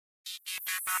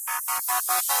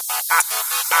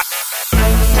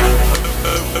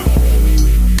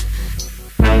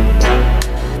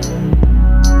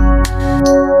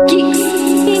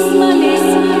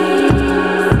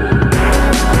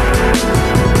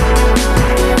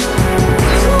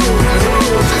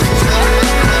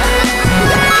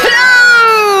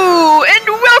Hello and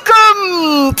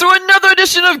welcome to another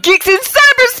edition of Geeks in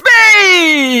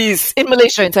Cyberspace! In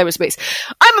Malaysia in cyberspace.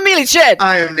 I'm Amelia Chen.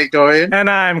 I am Nick Dorian. And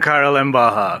I'm Carl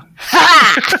Mbaha.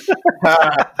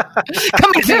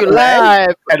 Coming to you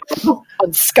live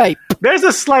on Skype. There's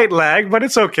a slight lag, but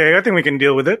it's okay. I think we can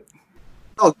deal with it.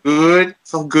 All good.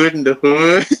 It's all good in the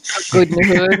hood. Good in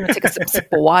the hood. Take a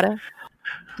sip of water.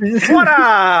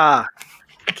 Water!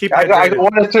 Keep I hydrated.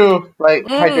 wanted to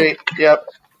hydrate. Yep,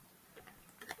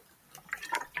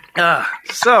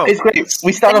 So, it's great.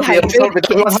 We start off the episode with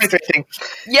everyone hydrating.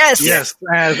 Yes. yes,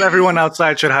 as everyone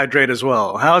outside should hydrate as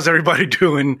well. How's everybody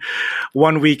doing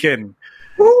 1 week in?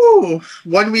 Woo!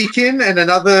 1 week in and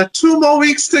another 2 more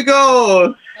weeks to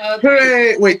go.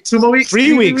 Hooray! Wait, 2 more weeks?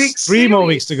 3 weeks. 3 more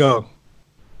weeks to go.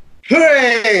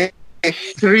 Hooray!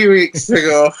 3 weeks to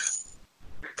go.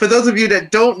 For those of you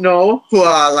that don't know, who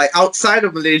are like outside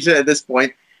of Malaysia at this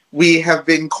point, we have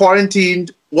been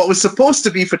quarantined what was supposed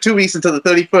to be for 2 weeks until the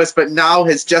 31st, but now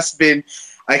has just been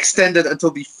extended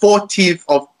until the 14th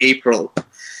of April.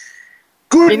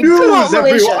 Good In Malaysia. news,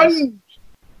 everyone!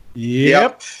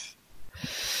 Yep.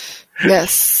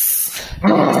 Yes.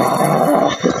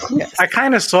 I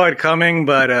kind of saw it coming,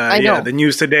 but know. the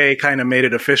news today kind of made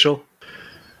it official.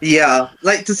 Yeah,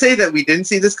 like to say that we didn't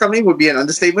see this coming would be an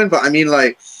understatement, but I mean,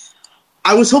 like,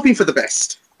 I was hoping for the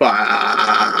best, but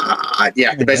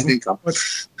yeah, the best didn't come.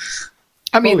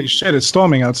 I mean, Holy shit, it's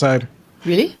storming outside.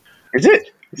 really? Is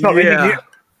it? It's not raining here.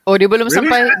 Oh, dia belum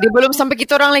sampai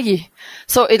kita orang lagi.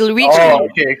 So it'll reach Oh,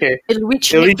 okay. it'll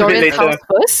reach It'll reach a bit Victoria's later. house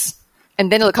first,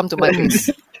 and then it'll come to my place.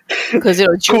 Because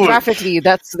geographically,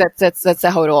 that's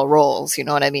how it all rolls. You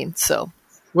know what I mean? So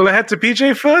Will it head to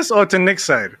PJ first or to Nick's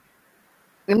side?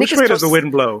 Which way does the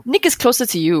wind blow? Nick is closer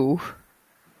to you.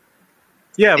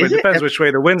 Yeah, but Is it it? depends which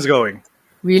way the wind's going,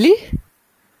 Really?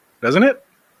 doesn't it?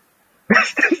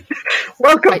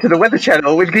 Welcome to the Weather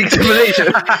Channel with Geeks in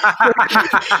Malaysia.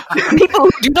 People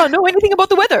who do not know anything about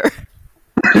the weather.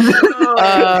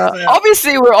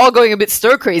 Obviously, we're all going a bit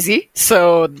stir crazy,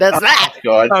 so that's that.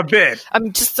 God. A bit.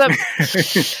 I'm just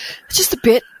just a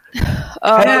bit.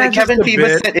 Has the cabin just a fever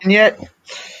bit. set in yet?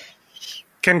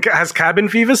 Has cabin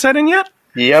fever set in yet?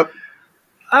 Yep.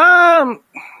 I'll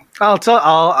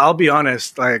be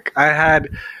honest. Like, I had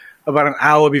about an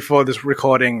hour before this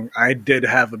recording, I did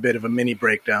have a bit of a mini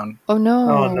breakdown. Oh no!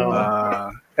 Oh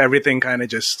no. Everything kind of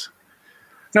just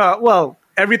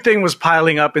everything was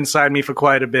piling up inside me for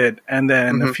quite a bit, and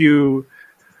then a few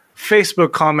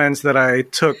Facebook comments that I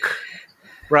took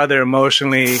rather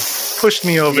emotionally pushed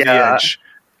me over the Yeah. edge.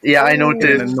 Yeah, I In an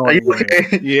noticed. Are annoying you way.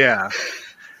 okay? Yeah,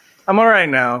 I'm all right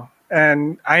now,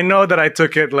 and I know that I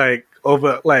took it like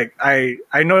over. Like I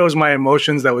know it was my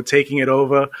emotions that were taking it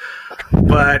over,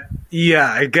 but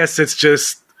yeah, I guess it's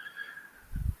just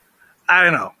I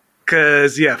don't know.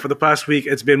 Because, yeah, for the past week,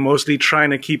 it's been mostly trying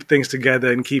to keep things together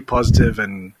and keep positive,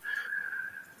 and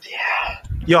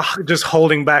you're just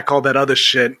holding back all that other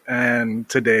shit. And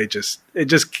today, it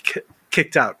just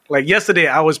kicked out. Like yesterday,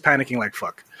 I was panicking like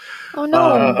fuck, Oh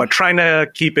no! but trying to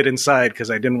keep it inside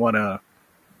because I didn't want to,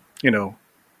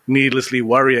 needlessly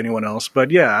worry anyone else.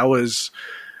 But yeah, I was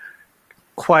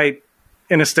quite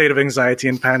in a state of anxiety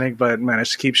and panic, but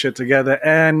managed to keep shit together.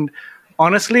 And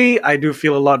honestly, I do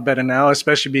feel a lot better now,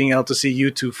 especially being able to see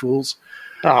you two fools.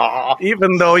 Aw.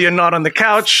 Even though you're not on the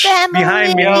couch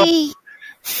behind me,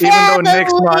 even though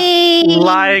Nick's not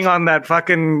lying on that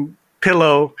fucking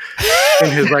pillow in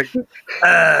his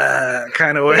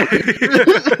kind of way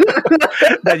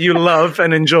that you love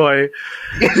and enjoy.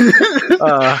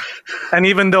 And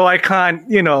even though I can't,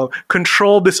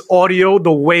 control this audio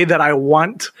the way that I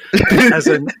want as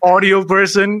an audio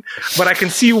person, but I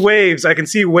can see waves. I can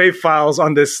see wave files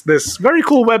on this very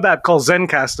cool web app called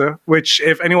Zencaster, which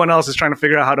if anyone else is trying to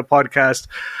figure out how to podcast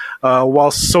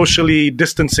while socially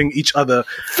distancing each other.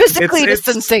 Physically it's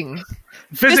distancing.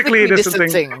 Physically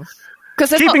distancing.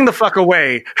 Keeping the fuck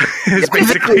away is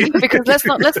basically because let's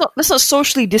not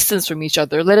socially distance from each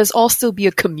other. Let us all still be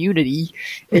a community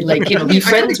and be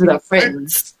friends with our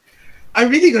friends. I'm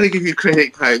really gonna give you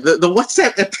credit, Kai. The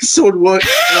WhatsApp episode worked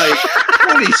like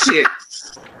holy shit.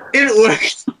 It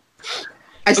worked.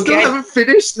 I still haven't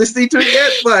finished listening to it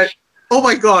yet, but oh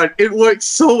my god, it worked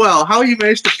so well. How you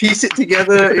managed to piece it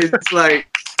together is like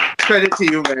credit to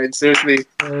you, man. Seriously.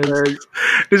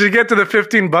 Did you get to the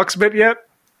 $15 bit yet?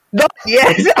 Not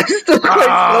yet. I'm still quite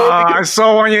slow. I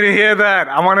so want you to hear that.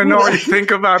 I want to know what you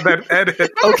think about that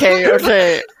edit.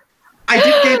 Okay. I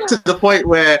did get to the point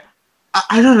where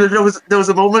I don't know. There was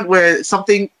a moment where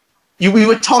we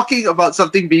were talking about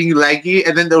something being laggy,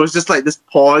 and then there was just like this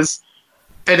pause,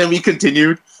 and then we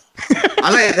continued.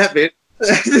 I like that bit.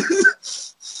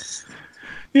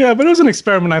 Yeah, but it was an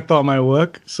experiment I thought might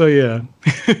work. So yeah.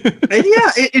 And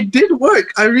yeah, it did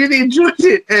work. I really enjoyed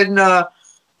it, and our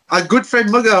good friend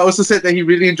Mugga also said that he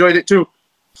really enjoyed it too.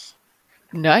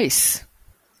 Nice.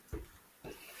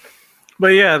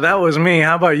 But yeah, that was me.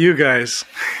 How about you guys?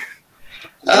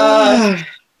 Do you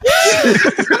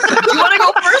want to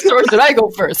go first, or should I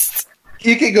go first?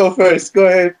 You can go first. Go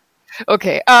ahead.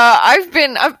 Okay. I've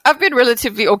been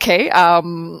relatively okay.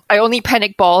 I only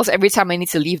panic balls every time I need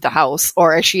to leave the house,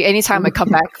 or actually anytime I come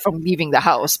back from leaving the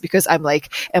house, because I'm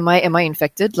like, am I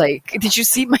infected? Like, did you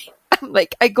see my? I'm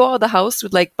like, I go out of the house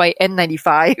with like my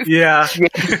N95, Yeah.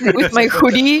 with my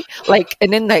hoodie, like,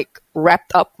 and then like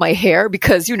wrapped up my hair,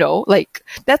 because like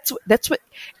that's what.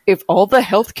 If all the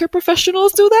healthcare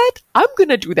professionals do that, I'm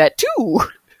gonna do that too.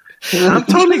 I'm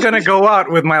totally going to go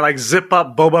out with my like zip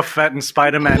up Boba Fett and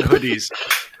Spider-Man hoodies.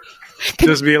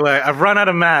 Just be like, I've run out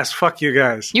of masks. Fuck you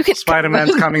guys.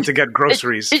 Spider-Man's coming to get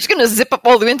groceries. You're just gonna zip up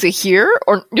all the way into here,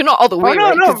 or you're not all the way. Oh, no,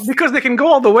 right? no, because they can go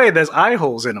all the way. There's eye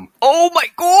holes in them. Oh my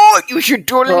god, you should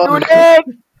totally do that.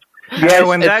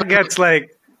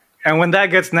 And when that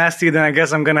gets nasty, then I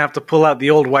guess I'm going to have to pull out the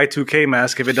old Y2K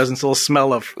mask if it doesn't still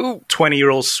smell of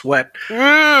 20-year-old sweat.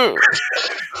 I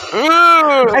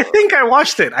think I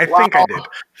washed it. I think I did.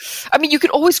 I mean, you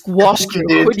could always wash your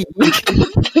hoodie.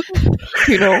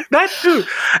 That too.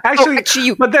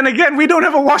 Actually, but then again, we don't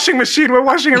have a washing machine. We're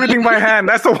washing everything by hand.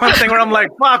 That's the one thing where I'm like,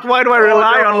 fuck, why do I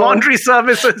rely on laundry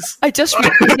services? I just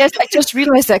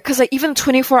realized that, because like even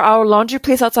 24-hour laundry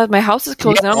place outside my house is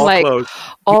closed, and I'm like, closed.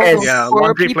 all those poor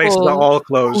laundry people places are all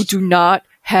closed who do not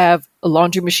have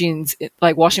laundry machines,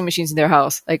 like washing machines in their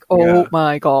house. Like, oh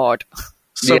my god.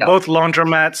 So both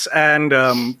laundromats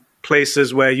and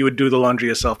places where you would do the laundry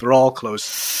yourself, they're all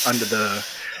closed under the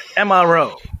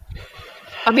MRO.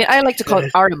 I mean, I like to call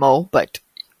it RMO, but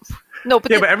no. But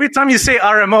but every time you say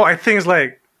RMO, I think it's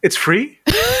like, it's free?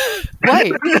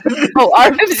 Why? Oh,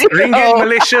 RMO. Ringgit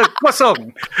Malaysia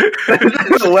kosong.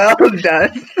 Well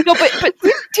done. No, but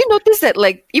do you notice that,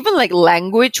 like, even like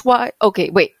language-wise?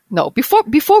 Okay, wait, no.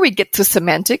 Before we get to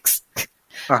semantics,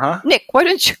 Nick,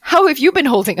 how have you been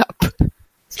holding up?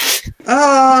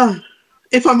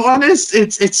 If I'm honest,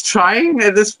 it's trying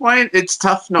at this point. It's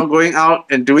tough not going out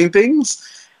and doing things,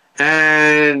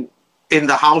 and in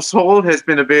the household has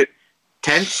been a bit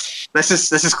tense. Let's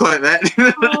just call it that.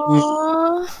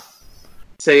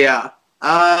 So yeah,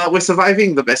 we're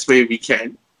surviving the best way we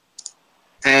can,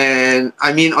 and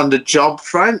I mean on the job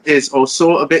front is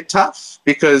also a bit tough,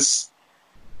 because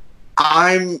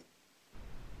I'm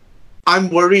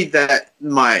worried that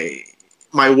my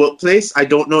workplace, I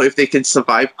don't know if they can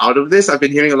survive out of this. I've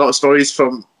been hearing a lot of stories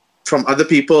from other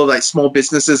people, like small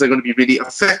businesses are going to be really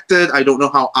affected. I don't know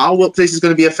how our workplace is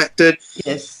going to be affected.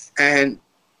 Yes. And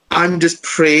I'm just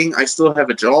praying I still have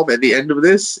a job at the end of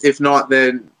this. If not,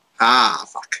 then,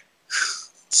 fuck.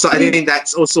 So I think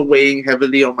that's also weighing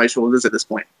heavily on my shoulders at this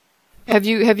point. Have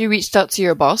you reached out to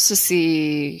your boss to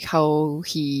see how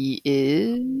he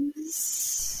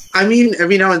is? I mean,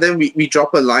 every now and then we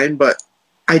drop a line, but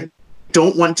I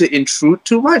don't want to intrude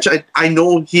too much. I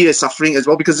know he is suffering as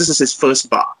well, because this is his first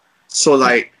bar. So,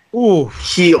 like,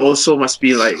 he also must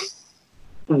be, like,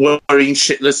 worrying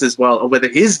shitless as well, or whether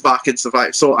his bar can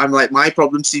survive. So I'm like, my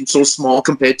problem seems so small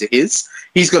compared to his.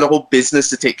 He's got a whole business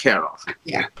to take care of.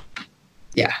 Yeah.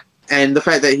 And the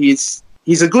fact that he's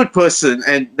a good person,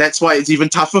 and that's why it's even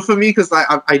tougher for me, because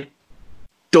I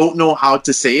don't know how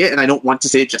to say it, and I don't want to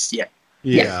say it just yet.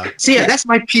 Yeah. So that's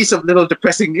my piece of little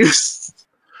depressing news.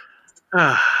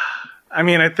 I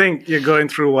mean, I think you're going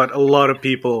through what a lot of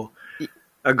people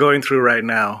are going through right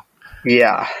now.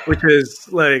 Yeah. Which is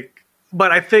like,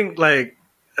 but I think like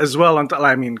as well,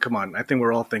 I mean, come on, I think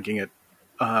we're all thinking it.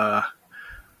 But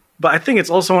I think it's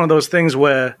also one of those things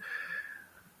where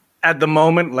at the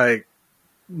moment, like,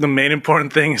 the main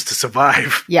important thing is to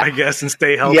survive, I guess, and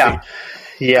stay healthy.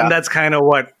 Yeah. And that's kind of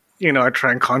what, I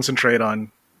try and concentrate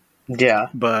on. Yeah.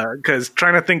 But because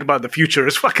trying to think about the future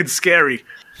is fucking scary.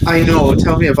 I know.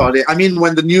 Tell me about it. I mean,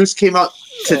 when the news came out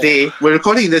today, we're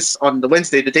recording this on the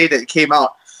Wednesday, the day that it came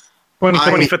out.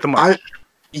 25th of March.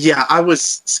 I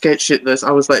was scared shitless.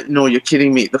 I was like, no, you're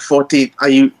kidding me. The 14th, are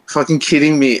you fucking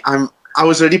kidding me? I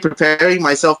was already preparing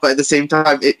myself, but at the same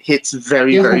time, it hits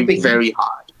very, very, very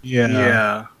hard.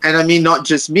 Yeah. And I mean, not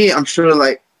just me. I'm sure,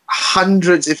 like,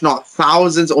 hundreds, if not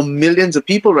thousands or millions of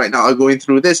people right now are going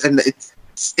through this, and it's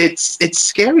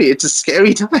scary. It's a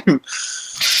scary time.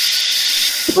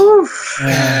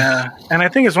 Yeah, and I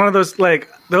think it's one of those, like,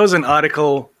 there was an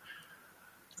article,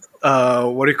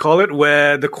 what do you call it,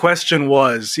 where the question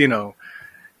was, you know,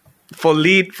 for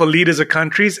leaders of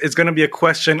countries, it's going to be a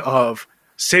question of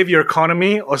save your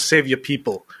economy or save your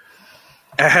people.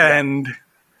 And,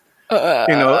 you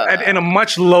know, in a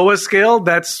much lower scale,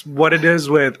 that's what it is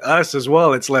with us as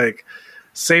well. It's like,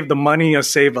 save the money or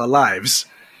save our lives.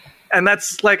 And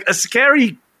that's like a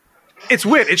scary, it's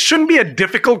weird. It shouldn't be a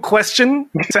difficult question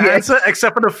to answer,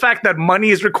 except for the fact that money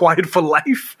is required for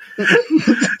life.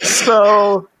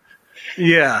 So,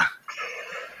 yeah.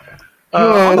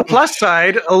 On the plus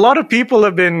side, a lot of people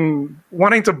have been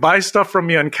wanting to buy stuff from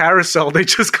me on Carousel. They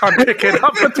just can't pick it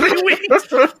up for 3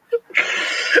 weeks.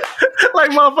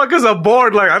 Like, motherfuckers are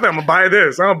bored. Like, I think I'm going to buy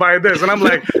this. I'm going to buy this. And I'm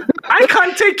like, I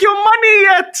can't take your money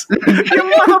yet. You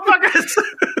motherfuckers.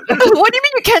 What do you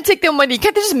mean you can't take their money?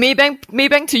 Can't they just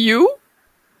Maybank to you?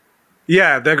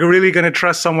 Yeah, they're really going to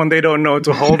trust someone they don't know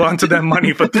to hold on to their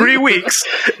money for 3 weeks.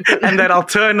 And then I'll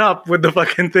turn up with the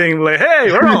fucking thing like,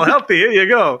 hey, we're all healthy. Here you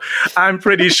go. I'm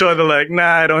pretty sure they're like,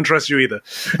 nah, I don't trust you either.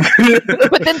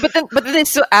 But then they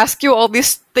still ask you all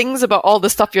these things about all the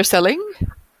stuff you're selling?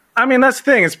 I mean, that's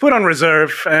the thing. It's put on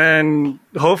reserve, and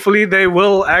hopefully they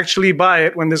will actually buy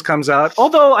it when this comes out.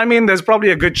 Although, I mean, there's probably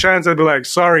a good chance they'll be like,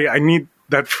 sorry, I need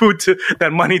that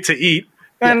that money to eat.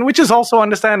 And which is also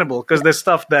understandable, because there's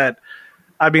stuff that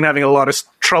I've been having a lot of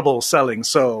trouble selling.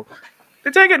 So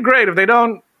they take it, great. If they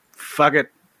don't, fuck it.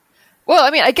 Well,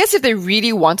 I mean, I guess if they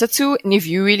really wanted to, and if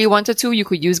you really wanted to, you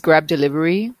could use Grab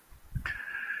Delivery.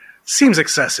 Seems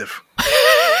excessive.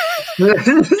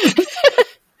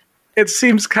 It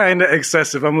seems kind of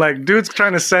excessive. I'm like, dude's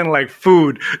trying to send like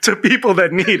food to people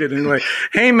that need it. And like,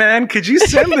 hey man, could you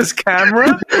send this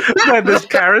camera that this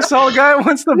Carousel guy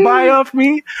wants to buy off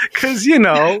me? Because, you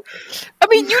know. I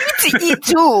mean, you need to eat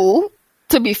too,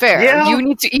 to be fair. Yeah. You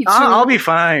need to eat too. I'll be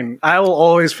fine. I will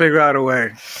always figure out a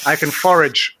way. I can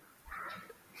forage.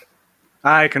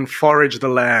 I can forage the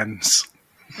lands.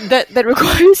 That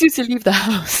requires you to leave the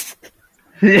house.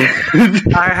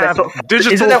 I have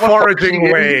digital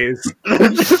foraging ways.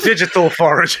 Digital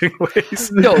foraging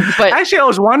ways. No, but actually, I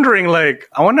was wondering, like,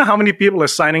 I wonder how many people are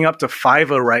signing up to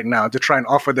Fiverr right now to try and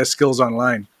offer their skills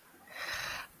online.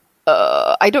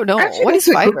 I don't know. Actually, What is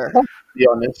that's a good Fiverr? point, to be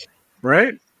honest.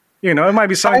 Right? You know, it might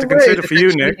be something to Fiverr consider is for you,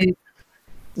 actually- Nick.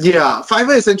 Yeah,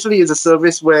 Fiverr essentially is a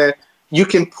service where you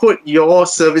can put your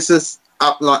services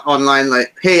up online,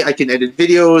 like, hey, I can edit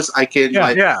videos, I can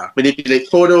manipulate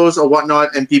photos or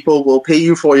whatnot, and people will pay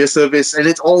you for your service, and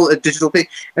it's all a digital thing.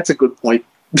 That's a good point.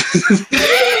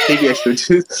 Maybe I should.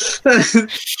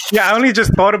 Yeah, I only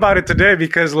just thought about it today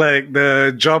because, like,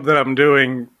 the job that I'm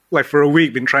doing, like, for a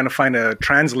week, been trying to find a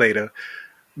translator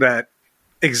that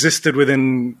existed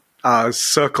within a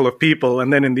circle of people,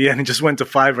 and then in the end, it just went to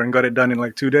Fiverr and got it done in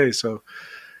like 2 days. So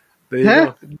there you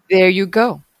go. There you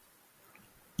go.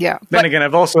 Yeah. Then again,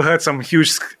 I've also heard some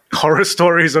huge horror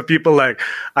stories of people like,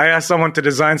 I asked someone to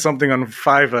design something on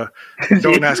Fiverr.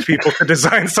 Don't ask people to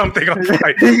design something on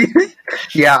Fiverr.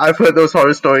 Yeah, I've heard those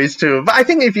horror stories too. But I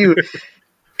think if you,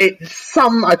 I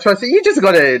trust it. You just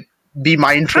gotta be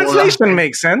mindful. Translation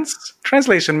makes sense.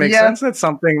 Translation makes sense. That's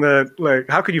something that, like,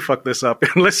 how could you fuck this up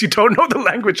unless you don't know the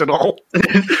language at all?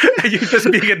 You're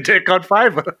just being a dick on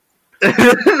Fiverr.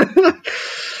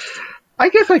 I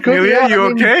guess I could. Amelia, you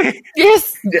okay?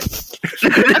 Yes. I'm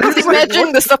just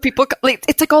imagining the stuff people like.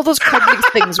 It's like all those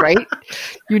Craigslist things, right?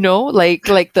 You know, like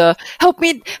the help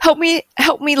me,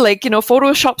 like, you know,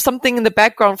 Photoshop something in the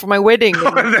background for my wedding.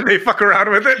 And then they fuck around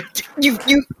with it.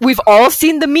 We've all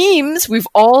seen the memes. We've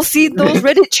all seen those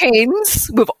Reddit chains.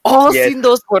 We've all seen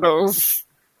those photos.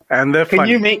 And they're Can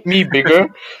funny. you make me bigger?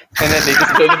 And then they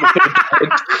just turn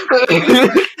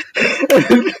into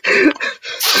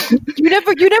You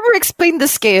never explained the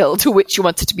scale to which you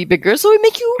want it to be bigger, so we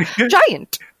make you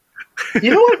giant.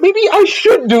 You know what? Maybe I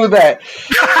should do that.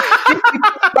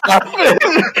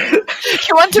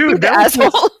 You want to be the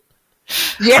asshole?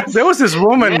 Yes. There was this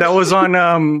woman that was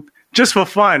on just for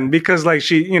fun because, like,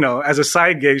 she, you know, as a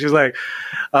side gig, she's like,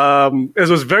 it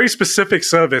was very specific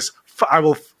service. I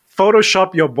will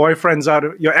Photoshop your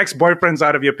ex-boyfriends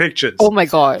out of your pictures. Oh my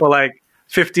god! For like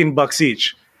 $15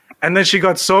 each. And then she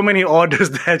got so many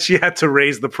orders that she had to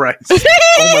raise the price. Oh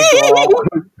my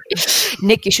god.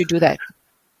 Nick, you should do that.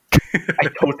 I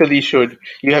totally should.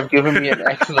 You have given me an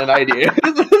excellent idea.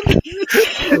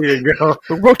 There you go.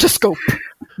 Rotoscope.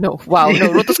 No, wow, no,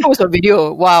 rotoscope is a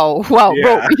video. Wow,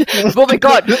 Yeah. bro. Oh my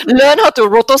god, learn how to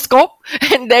rotoscope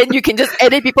and then you can just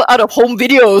edit people out of home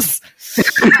videos.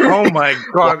 Oh my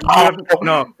god!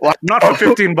 No, not for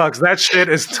 $15. That shit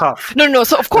is tough. No,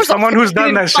 so of course... Someone who's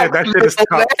done that shit is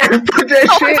tough. Put that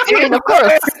shit in. of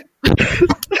course.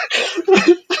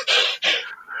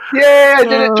 Yeah, I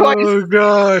did it twice. Oh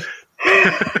god!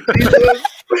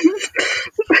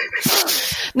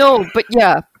 No, but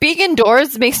yeah, being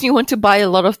indoors makes me want to buy a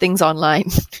lot of things online.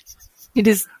 It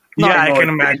is not, Yeah, I can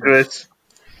imagine.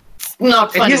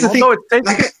 not And fun. here's the thing, Although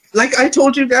it's like I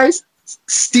told you guys,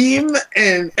 Steam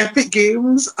and Epic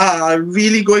Games are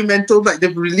really going mental. Like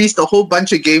they've released a whole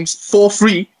bunch of games for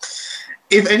free.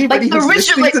 If anybody Like the who's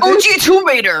original, listening like to this- OG Tomb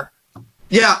Raider.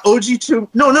 yeah, OG Tomb.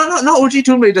 No, not OG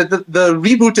Tomb Raider. The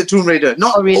rebooted Tomb Raider,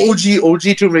 not Oh, really?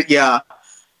 OG Tomb Raider.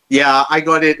 Yeah, I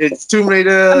got it. It's Tomb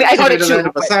Raider. I mean, I got Tomb it Raider too, Land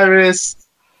of but- Osiris,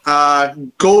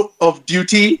 Goat of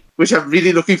Duty, which I'm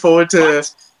really looking forward to.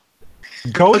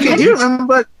 Go. Okay, do you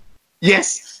remember?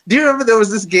 Yes. Do you remember there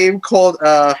was this game called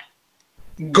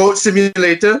Goat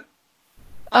Simulator?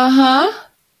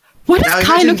 What Now is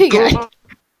Kai imagine looking Goat- at?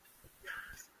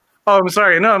 Oh, I'm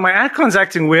sorry. No, my icon's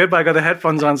acting weird, but I got the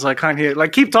headphones on, so I can't hear.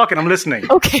 Like, keep talking. I'm listening.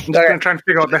 Okay. I'm just gonna try and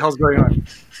figure out what the hell's going on.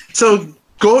 So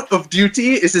Goat of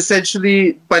Duty is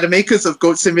essentially by the makers of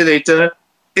Goat Simulator.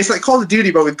 It's like Call of Duty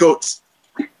but with goats.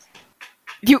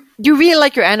 You really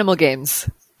like your animal games.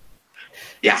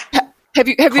 Yeah. Have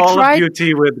you Call of tried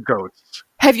Duty with goats.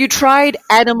 Have you tried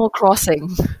Animal Crossing?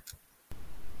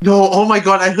 No, oh my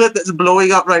god, I heard that's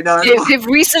blowing up right now. They've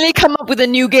recently come up with a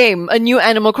new game, a new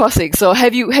Animal Crossing. So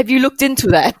have you looked into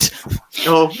that?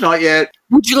 No, not yet.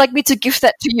 Would you like me to gift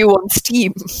that to you on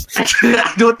Steam?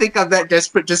 I don't think I'm that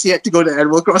desperate just yet to go to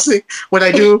Animal Crossing. When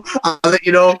I do, I'll let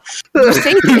you know. You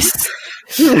say this.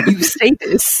 You say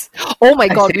this. Oh my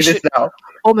god, we should. now.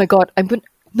 Oh my god,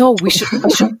 we should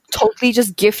totally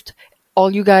just gift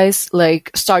all you guys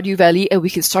like Stardew Valley, and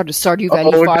we can start a Stardew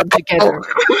Valley farm together.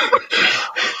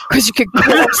 Because you can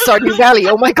co-op Stardew Valley.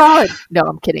 Oh my god! No,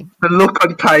 I'm kidding. The look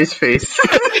on Kai's face.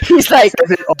 He's like,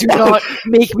 Says it all. do not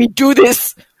make me do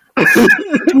this. Do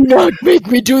not make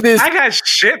me do this. I got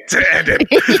shit to edit.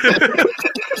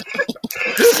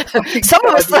 Some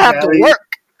of us still have to work.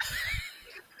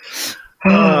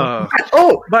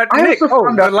 Oh, But I Nick, also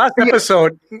found the out- last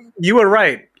episode, you were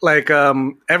right. Like,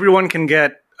 everyone can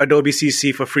get Adobe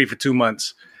CC for free for 2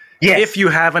 months yes. if you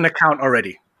have an account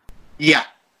already. Yeah.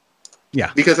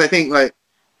 Yeah. Because I think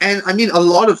and I mean a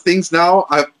lot of things now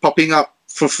are popping up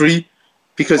for free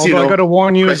because Although I got to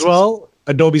warn you as Christmas. well,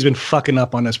 Adobe's been fucking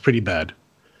up on us pretty bad.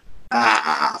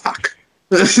 Fuck.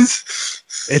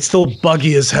 It's still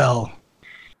buggy as hell.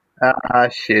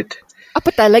 Shit. Apa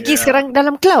tak lagi sekarang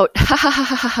dalam cloud?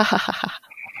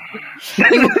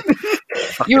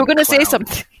 You were gonna say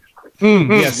something.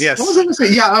 Yes. What was I gonna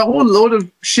say? Yeah, a whole load of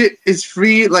shit is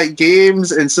free, like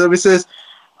games and services.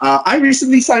 I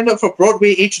recently signed up for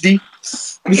Broadway HD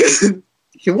because you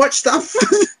can watch stuff.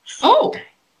 Oh,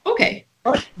 okay.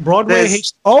 Broadway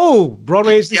There's-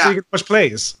 Broadway HD Yeah. so you can watch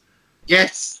plays.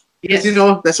 Yes. Because,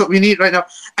 Yes. that's what we need right now.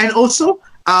 And also,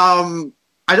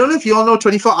 I don't know if you all know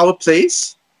 24-hour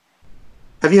plays.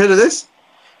 Have you heard of this?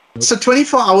 So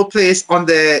 24-hour plays on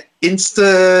the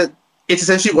Insta, it's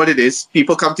essentially what it is.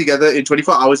 People come together in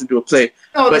 24 hours and do a play.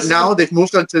 Oh, But this now they've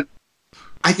moved on to,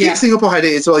 I think Yeah. Singapore had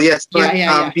it as well, yes. But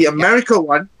Yeah. the America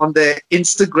one on their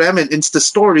Instagram and Insta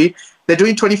story, they're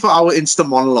doing 24-hour Insta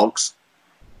monologues.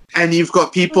 And you've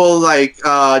got people like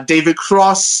David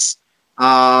Cross,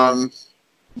 Bob,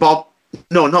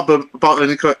 no, not Bob,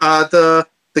 the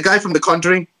guy from The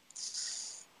Conjuring,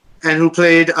 and who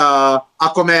played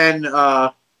Aquaman,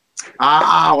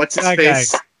 what's his That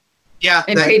face? Yeah,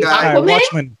 And that played guy. Aquaman?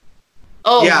 Watchmen.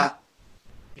 Oh, Yeah.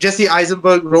 Jesse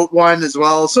Eisenberg wrote one as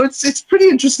well, so it's pretty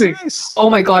interesting. Oh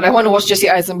my god, I want to watch Jesse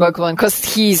Eisenberg one because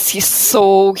he's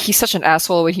such an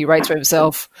asshole when he writes for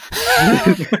himself.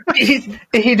 he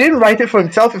didn't write it for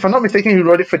himself. If I'm not mistaken, he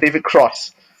wrote it for David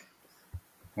Cross.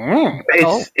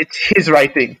 It's his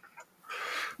writing.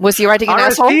 Was he writing an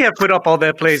asshole? RSC have put up all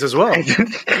their plays as well.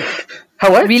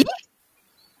 How what? Really?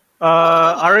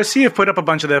 RSC have put up a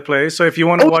bunch of their plays, so if you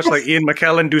want to Oh, watch yes. like Ian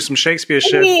McKellen do some Shakespeare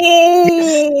shit,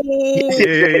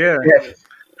 yeah. Yes.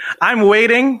 I'm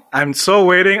waiting. I'm so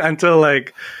waiting until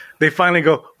like they finally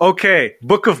go, okay,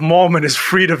 Book of Mormon is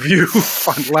free to view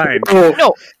online. Oh,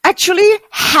 No, actually,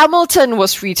 Hamilton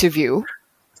was free to view.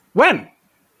 When?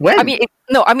 when? I mean,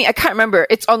 I can't remember.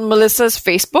 It's on Melissa's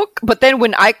Facebook, but then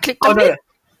when I clicked on it,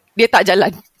 dia tak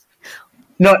jalan.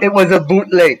 No, it was a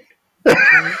bootleg.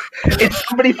 It's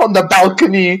somebody from the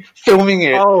balcony filming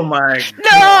it. Oh my!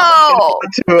 No!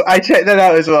 So I checked that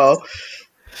out as well.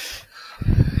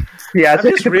 Yeah, I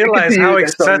just realized how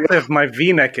excessive my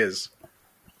V-neck is.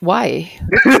 Why?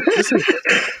 This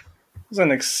is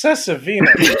an excessive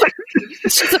V-neck.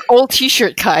 It's just an old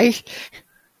T-shirt, Kai.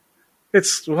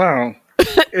 It's wow.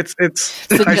 It's.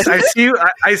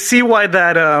 I see why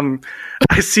that.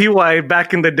 I see why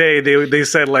back in the day they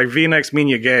said like V-necks mean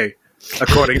you're gay,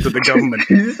 according to the government.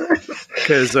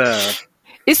 Because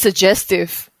it's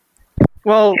suggestive.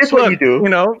 well, Here's what you do. You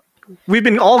know, we've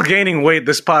been all gaining weight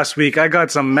this past week. I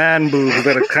got some man boobs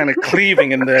that are kind of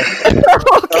cleaving in there.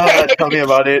 Tell me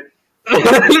about it.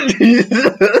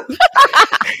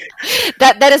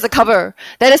 That is a cover.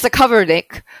 That is a cover,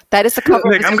 Nick. That is a cover.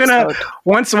 Nick, I'm gonna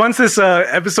once this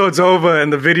episode's over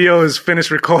and the video is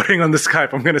finished recording on the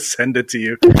Skype, I'm gonna send it to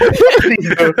you.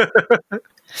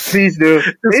 Please do.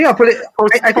 Yeah, I'll put it.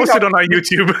 Post it on our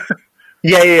YouTube.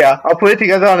 Yeah. I'll put it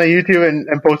together on a YouTube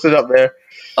and post it up there.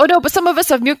 Oh no, but some of us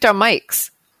have muked our mics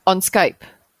on Skype.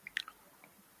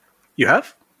 You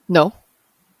have? No. Oh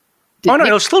no, Nick-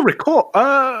 it'll still record.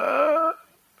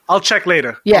 I'll check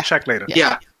later. Yeah. I'll check later.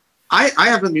 Yeah. I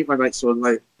haven't muted my mic, so I'm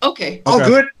like, Okay. all Okay.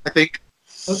 good, I think.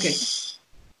 Okay.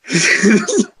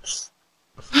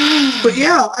 But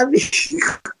yeah, I mean,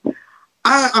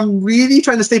 I'm really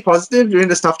trying to stay positive during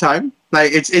this tough time.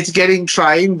 Like it's getting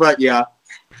trying, but yeah,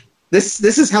 this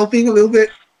is helping a little bit.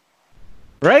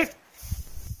 Right?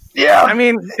 Yeah. I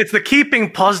mean, it's the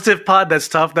keeping positive part that's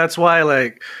tough. That's why,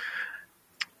 like,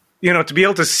 you know, to be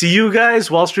able to see you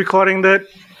guys whilst recording that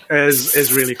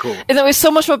is really cool. And it was so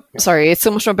much more. Sorry, it's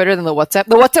so much more better than the WhatsApp.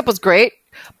 The WhatsApp was great,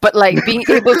 but like being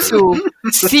able to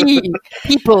see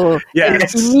people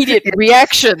Yes. and immediate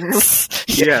reactions,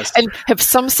 Yes. and have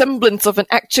some semblance of an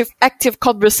active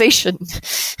conversation.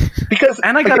 Because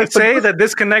And I gotta say that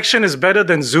this connection is better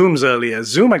than Zoom's earlier.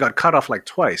 Zoom, I got cut off like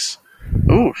twice.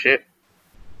 oh shit.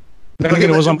 Then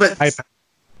again, it was on my But- iPad.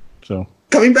 So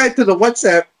Coming back to the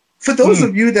WhatsApp, for those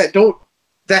of you that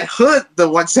heard the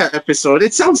WhatsApp episode,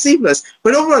 it sounds seamless.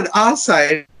 But over on our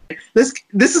side, this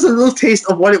is a little taste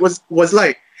of what it was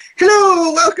like.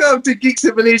 Hello, welcome to Geeks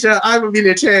in Malaysia. I'm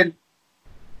Amelia Chen.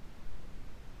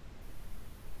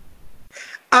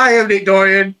 I am Nick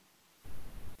Dorian.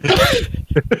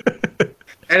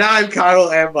 And I'm Carol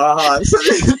M. Baha. So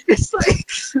it's like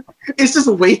it's just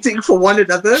waiting for one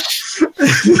another.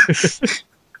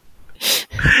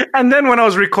 And then when I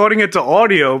was recording it to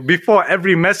audio, before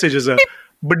every message is a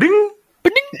ba-ding,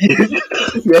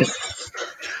 Yes.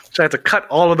 so I had to cut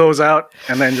all of those out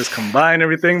and then just combine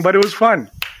everything. But it was fun.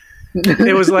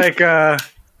 It was like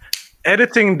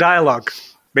editing dialogue,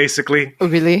 basically. Oh,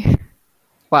 really?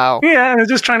 Wow. Yeah, and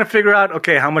just trying to figure out,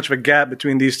 okay, how much of a gap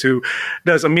between these two?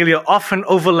 Does Amelia often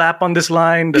overlap on this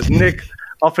line? Does Nick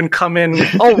often come in?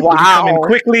 Oh, Would he come in wow.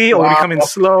 quickly or would he come in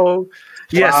slow?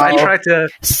 Yes, I Wow. try to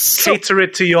So, cater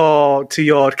it to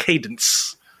your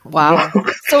cadence. wow.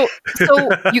 So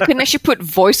you can actually put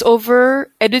voiceover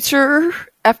editor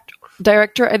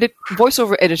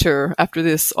voiceover editor after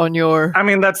this on your I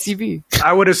mean, that's. CV.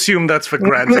 I would assume that's for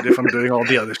granted if I'm doing all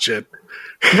the other shit.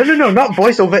 No, not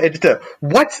voiceover editor.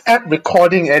 WhatsApp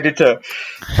recording editor.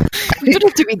 You don't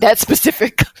have to be that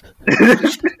specific.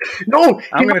 No,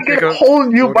 I'm you gonna might get take a a whole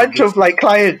new note of bunch this. of like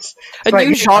clients. A Like,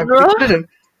 new genre?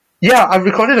 I've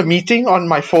recorded a meeting on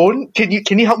my phone. Can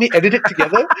you help me edit it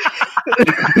together?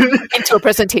 Into a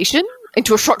presentation?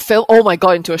 Into a short film? Oh my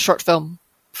god, into a short film.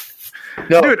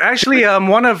 No. Dude, actually,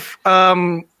 one of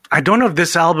I don't know if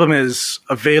this album is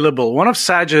available. One of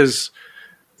Saj's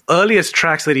earliest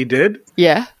tracks that he did,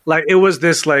 Yeah. like it was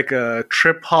this like a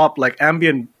trip hop like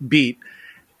ambient beat,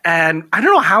 and I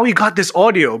don't know how he got this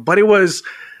audio, but it was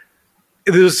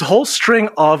this whole string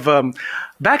of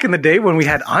back in the day when we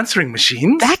had answering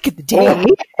machines. Back in the day.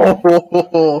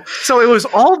 Oh. So it was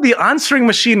all the answering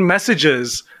machine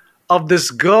messages of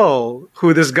this girl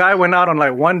who this guy went out on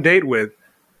like one date with.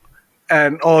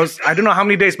 And I don't know how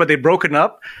many days, but they've broken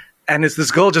up. And it's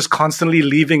this girl just constantly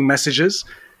leaving messages.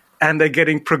 And they're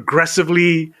getting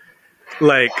progressively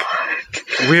like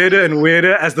weirder and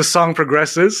weirder as the song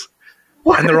progresses.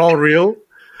 And they're all real.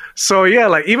 So yeah,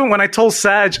 like even when I told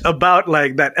Saj about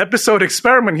like that episode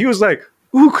experiment, he was like,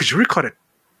 ooh, could you record a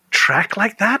track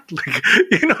like that? Like,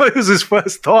 you know, it was his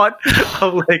first thought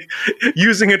of like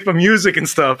using it for music and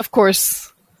stuff. Of course.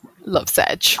 Love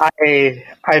Sag.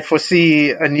 I foresee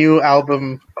a new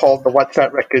album called the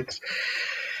WhatsApp Records.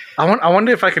 I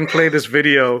wonder if I can play this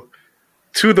video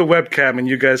to the webcam and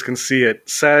you guys can see it.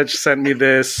 Sag sent me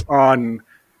this on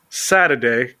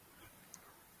Saturday,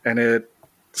 and it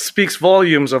speaks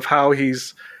volumes of how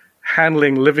he's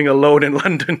handling living alone in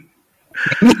London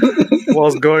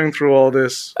whilst going through all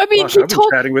this. I mean, Gosh, I've been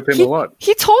chatting with him a lot.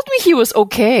 He told me he was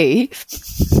okay.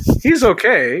 He's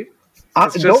okay.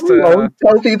 It's don't just, we always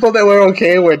tell people that we're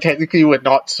okay when technically we're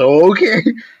not so okay?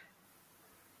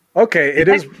 okay, it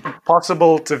is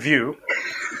possible to view.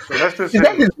 So let's just Is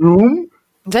that say his room?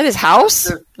 Is that his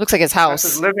house? Looks like his that's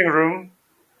his house. living room.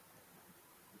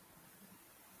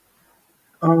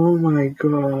 Oh my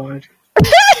god.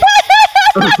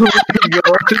 Oh my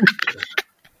god.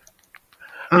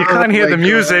 You can't hear my the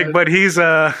music, God. but he's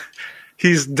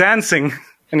dancing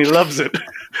and he loves it.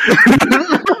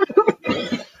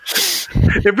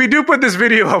 If we do put this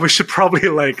video out, we should probably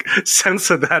like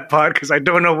censor that part because I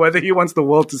don't know whether he wants the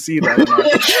world to see that or not.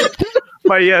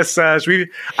 But yes, Sash,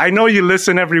 I know you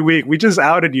listen every week. We just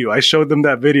outed you. I showed them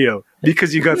that video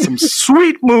because you got some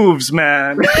sweet moves,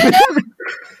 man.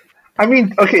 I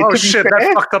mean, okay. Oh to be shit, fair,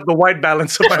 that fucked up the white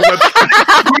balance of my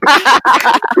website.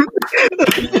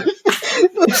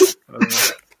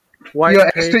 White you're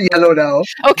tape. extra yellow now.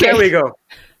 Okay. There we go.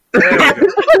 There we go.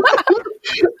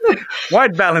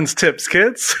 White balance tips,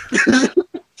 kids.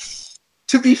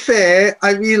 To be fair,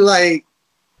 I mean, like,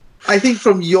 I think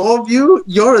from your view,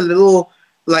 you're a little,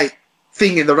 like,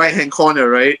 thing in the right-hand corner,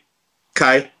 right,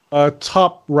 Kai?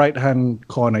 Top right-hand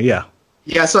corner, yeah.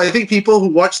 Yeah, so I think people who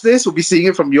watch this will be seeing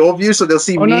it from your view, so they'll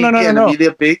see Oh, me no. and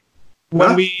Amelia big.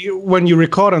 Huh? When you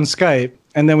record on Skype,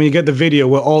 and then when you get the video,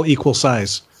 we're all equal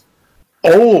size.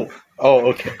 Oh,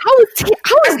 okay. How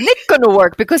is Nick going to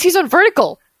work? Because he's on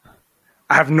vertical.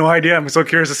 I have no idea. I'm so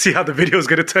curious to see how the video is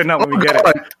going to turn out when we get it.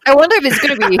 I wonder if it's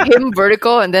going to be him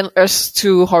vertical and then us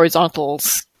two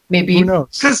horizontals. Maybe. Who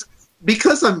knows?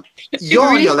 Because you're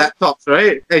on your laptops,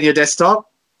 right? And your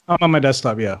desktop? I'm on my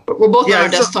desktop, yeah. We're both on Yeah, our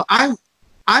desktop. so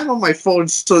I'm on my phone,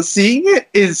 so seeing it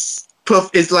is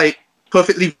like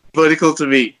perfectly vertical to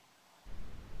me.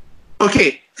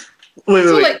 Okay. Wait.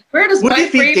 Like, where does Would my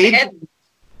it be frame dangerous? end?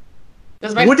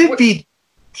 Does my Would it be?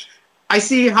 I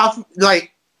see half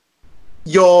like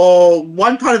your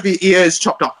one part of your ear is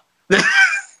chopped off.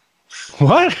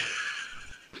 What?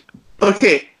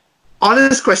 Okay,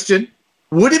 honest question: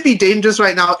 would it be dangerous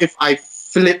right now if I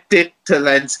flipped it to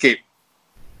landscape?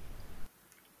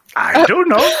 I don't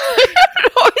know.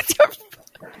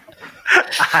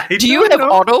 Do you have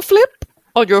auto flip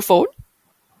on your phone?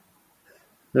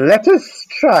 Let us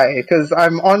try, because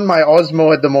I'm on my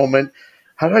Osmo at the moment.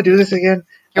 How do I do this again?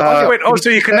 Wait, so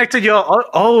you connected your...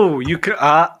 Oh, you can...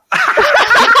 Ta-da!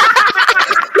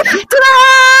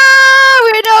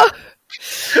 We know.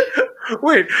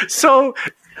 Wait, so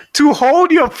to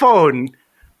hold your phone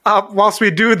up whilst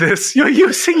we do this, you're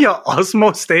using your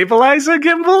Osmo stabilizer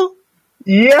gimbal?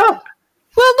 Yeah. Well,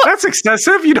 no. That's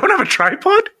excessive. You don't have a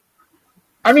tripod?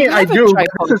 I mean, I have a do.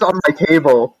 tripod. This is on my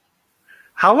table.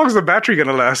 How long is the battery going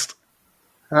to last?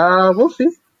 We'll see.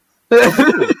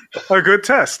 A good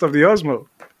test of the Osmo.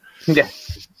 Yeah.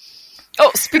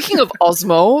 Oh, speaking of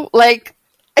Osmo, like,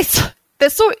 is it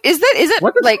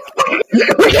What the- like,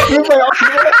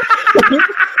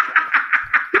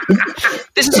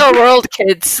 this is our world,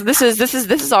 kids. This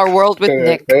is our world with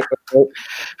Nick. What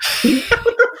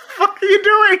are you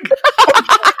doing?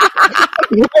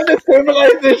 You want to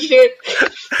stabilize this shit?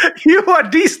 You are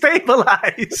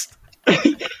destabilized.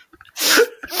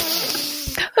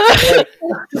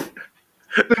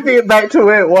 Let's get back to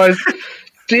where it was.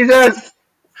 Jesus.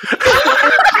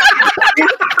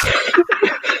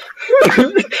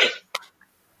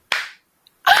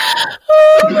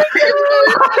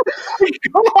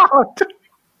 Come on.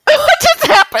 What just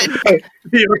happened?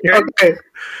 You okay?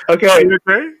 Okay. You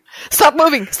okay? Stop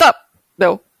moving. Stop.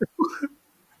 No.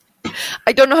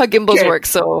 I don't know how gimbals Okay. work,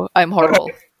 so I'm horrible.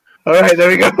 All right, there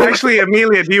we go. Actually,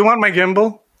 Amelia, do you want my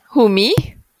gimbal? Who, me?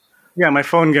 Yeah, my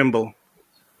phone gimbal.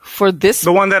 For this?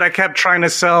 The one that I kept trying to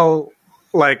sell,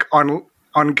 like, on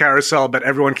Carousel, but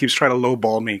everyone keeps trying to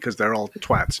lowball me because they're all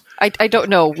twats. I don't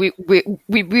know. We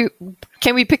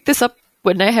can we pick this up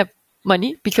when I have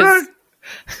money? Because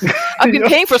I've been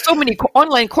paying for so many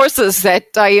online courses that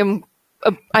I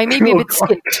may be a bit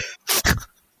skint.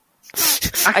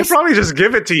 I could probably just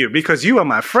give it to you because you are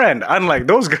my friend, unlike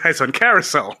those guys on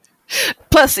Carousel.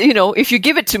 Plus, if you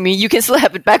give it to me, you can still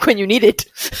have it back when you need it.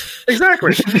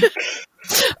 Exactly.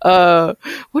 What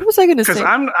was I going to say?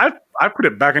 Because I put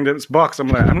it back into this box. I'm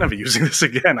like, I'm never using this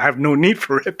again. I have no need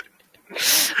for it.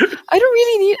 I don't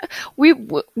really need. We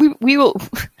will.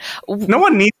 No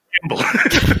one needs a gimbal.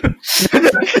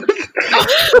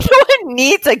 No one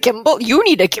needs a gimbal. You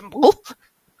need a gimbal.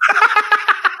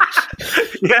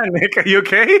 Yeah, Nick, are you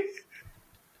okay?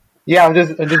 Yeah, I'm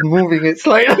just moving it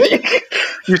slightly.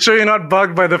 You sure you're not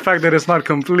bugged by the fact that it's not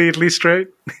completely straight?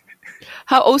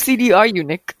 How OCD are you,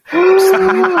 Nick?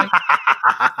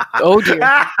 Oh dear.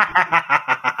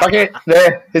 Okay,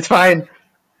 there. It's fine.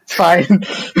 It's fine.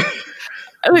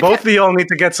 Both of y'all need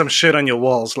to get some shit on your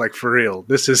walls, like for real.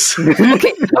 This is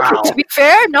Okay, wow. to be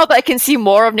fair, now that I can see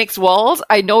more of Nick's walls,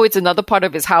 I know it's another part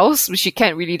of his house which he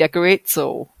can't really decorate.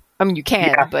 So, I mean, you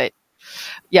can, but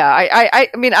yeah,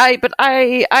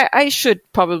 I should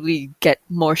probably get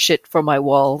more shit for my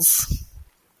walls.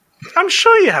 I'm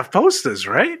sure you have posters,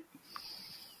 right?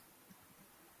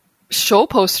 Show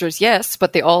posters, yes,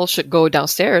 but they all should go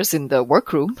downstairs in the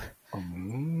workroom.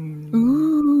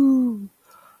 Ooh.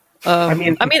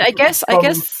 I guess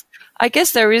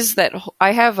there is that.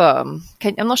 I have I'm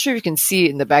not sure if you can see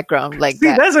it in the background, like See,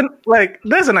 that.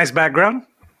 there's a nice background.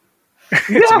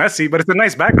 It's messy, but it's a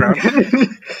nice background.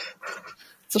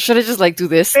 So should I just like do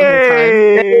this the whole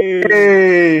time?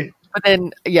 Hey. But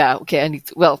then, yeah, okay, I need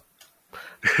to. Well,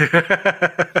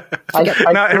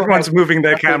 Now everyone's moving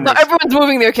their no, cameras. everyone's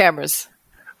moving their cameras.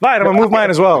 Right, I'm gonna move mine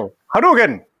as well.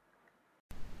 Hadouken!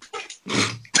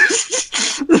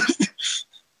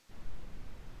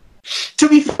 To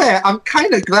be fair, I'm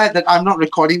kind of glad that I'm not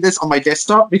recording this on my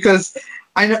desktop because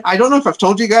I don't know if I've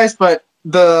told you guys, but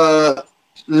the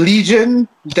Legion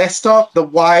desktop, the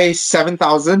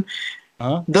Y7000,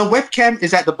 the webcam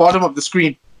is at the bottom of the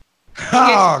screen.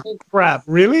 Oh, crap.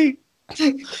 Really?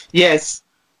 Yes,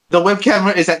 the web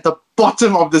camera is at the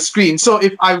bottom of the screen. So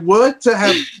if I were to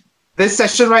have this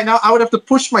session right now, I would have to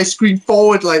push my screen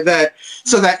forward like that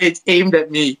so that it's aimed at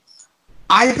me.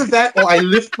 Either that or I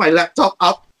lift my laptop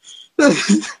up.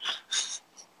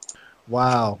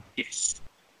 Wow. Yes.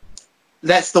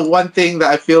 That's the one thing that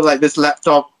I feel like this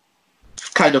laptop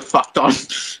kind of fucked on.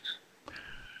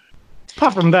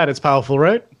 Apart from that, it's powerful,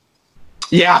 right?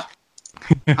 Yeah.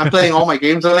 I'm playing all my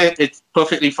games on it. It's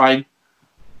perfectly fine.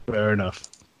 Fair enough.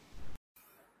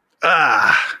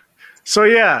 So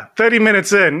yeah, 30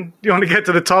 minutes in. Do you want to get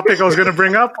to the topic I was going to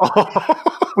bring up?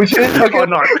 We should. Okay. Or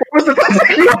not? What was the first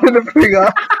thing you wanted to bring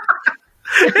up?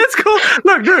 It's cool.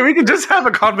 Look, dude, we can just have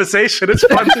a conversation. It's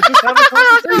fun to just have a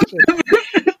conversation.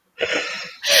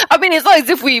 I mean, it's not as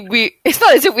if it's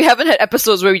not as if we haven't had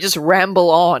episodes where we just ramble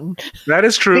on. That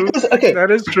is true. Because, okay,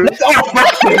 That is true. let's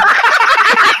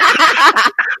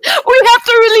We have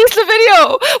to release the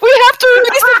video. We have to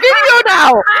release the video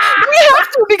now. We have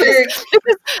to because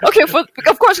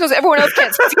of course, because everyone else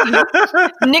can't see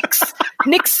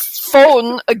Nick's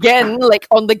phone again, like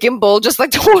on the gimbal, just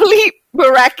like totally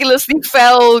miraculously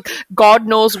fell. God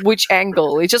knows which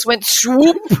angle. It just went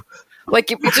swoop.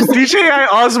 Like it just. DJI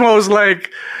Osmo's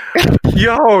like,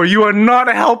 yo, you are not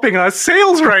helping us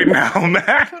sales right now,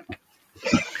 man.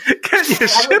 Get your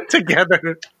shit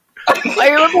together. I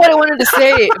remember what I wanted to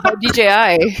say about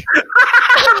DJI.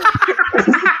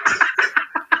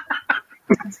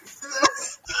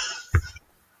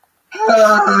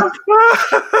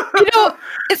 You know,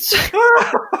 it's.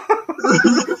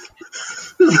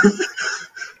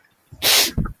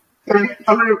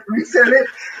 I'm going to reset it.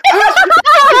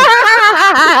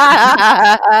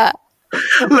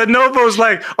 Lenovo's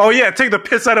like, oh yeah, take the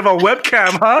piss out of a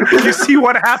webcam, huh? You see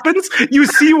what happens? You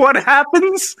see what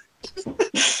happens?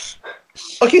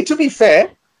 Okay, to be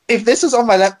fair, if this was on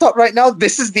my laptop right now,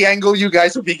 this is the angle you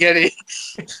guys would be getting.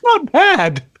 It's not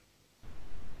bad.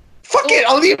 Fuck it,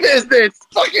 I'll leave it as this.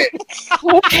 Fuck it.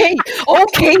 Okay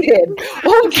then.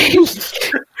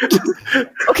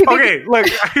 Okay, look,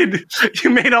 you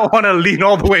may not want to lean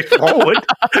all the way forward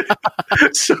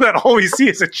so that all we see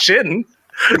is a chin.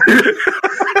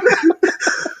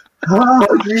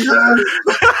 Oh, Jesus.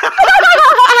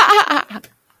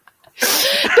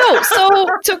 No,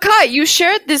 so Kai, you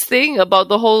shared this thing about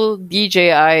the whole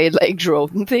DJI like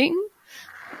drone thing.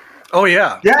 Oh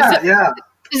yeah. Yeah.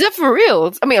 Is that for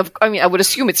real? I mean, I would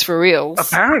assume it's for real.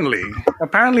 Apparently,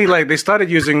 like they started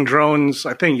using drones.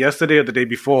 I think yesterday or the day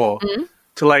before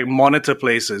to like monitor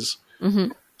places.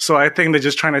 Mm-hmm. So I think they're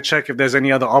just trying to check if there's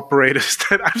any other operators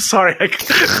that. I'm sorry,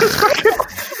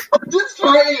 Just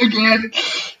try it again.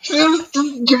 Just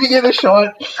giving it a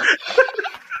shot.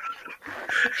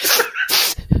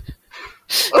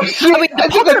 I mean, the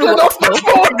picture works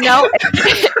though.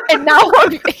 And now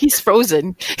he's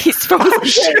frozen. He's frozen. Oh,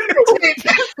 shit.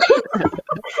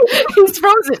 He's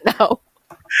frozen now.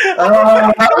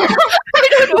 I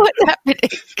don't know what's happening.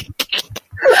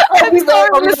 I'm sorry,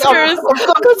 listeners.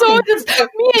 Because all this,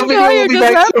 me and Kai are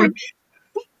just laughing.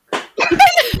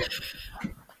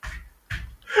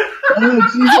 Oh,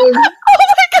 Jesus. Oh my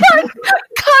god!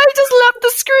 Kai just left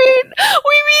the screen.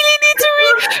 We really need to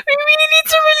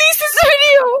release this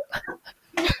video.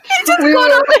 He just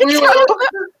got on the channel.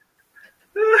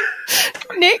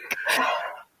 Nick, I can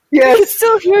Yes,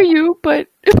 still hear you, but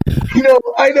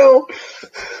I know.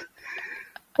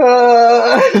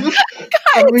 I'm it's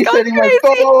gone resetting my crazy.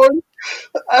 phone.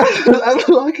 I'm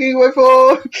locking my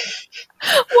phone.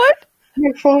 What?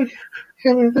 My phone.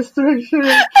 Having restoration.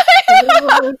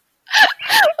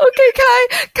 Okay, Kai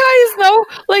is now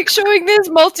like showing this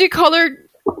multicolored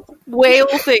whale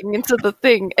thing into the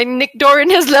thing, and Nick Doran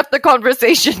has left the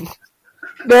conversation.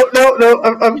 No.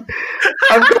 I'm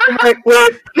coming back.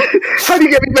 Wait. How do you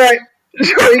get me back?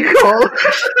 Sorry, call.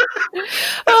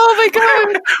 Oh my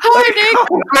god! Hi, Nick.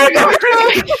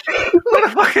 Where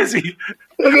the fuck is he?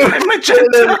 Okay.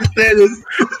 There it is.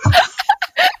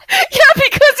 Yeah,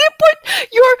 because you put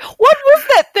your what was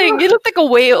that thing? You looked like a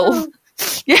whale.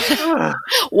 Yeah,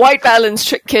 white balance,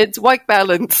 trick kids. White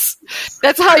balance.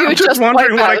 That's how you I'm adjust just white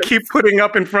wondering what I balance. keep putting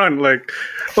up in front. Like,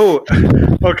 oh,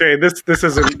 okay, this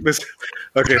isn't this.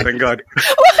 Okay, thank God.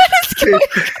 What is going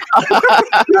on?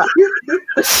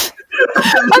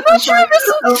 I'm not sure this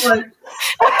is... I was like,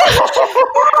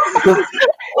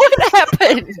 What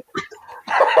happened?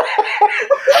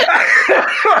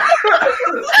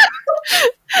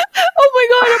 Oh my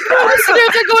god, our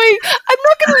listeners are going, I'm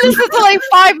not going to listen to like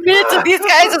 5 minutes of these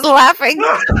guys just laughing.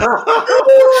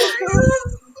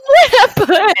 What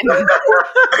happened?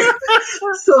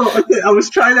 so okay, I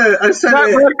said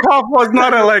That red cough was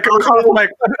not a cough,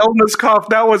 like an illness cough.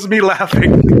 That was me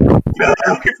laughing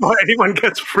before anyone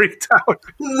gets freaked out.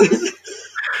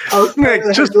 Nick,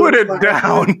 just put it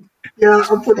down. Yeah,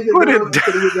 I'm putting it Put down. it I'm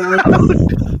putting it down.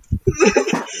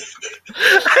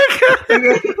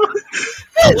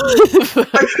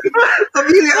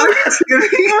 Amelia, I'm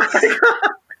kidding.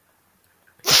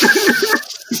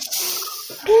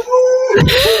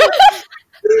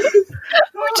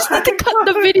 We just need to cut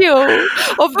the video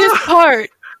of this part.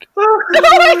 Oh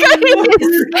my god,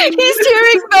 he's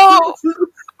tearing though.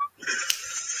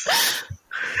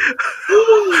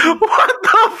 What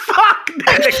the fuck,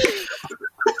 Nick?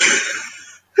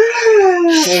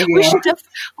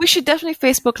 We should definitely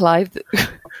Facebook Live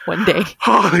one day.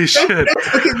 Holy shit!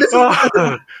 Okay, this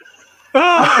is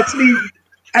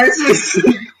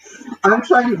actually, I'm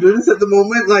trying to do this at the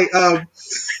moment. Like,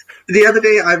 the other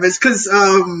day I was, because,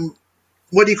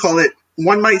 what do you call it?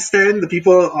 One Mic Stand, the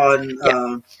people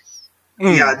on,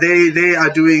 they are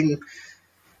doing,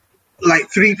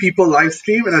 like, 3 people live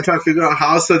stream, and I'm trying to figure out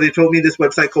how, so they told me this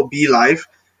website called Be Live,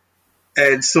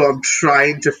 and so I'm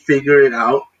trying to figure it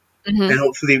out, and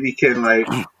hopefully we can, like,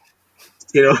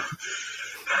 you know,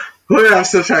 well, I'm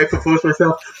still trying to compose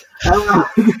myself. I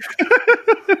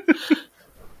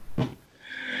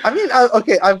mean,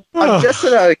 I've just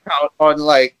set an account on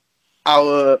like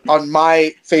on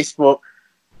my Facebook,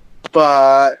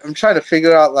 but I'm trying to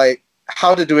figure out like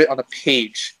how to do it on a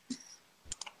page.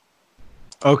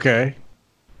 Okay.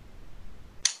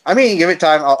 I mean, give it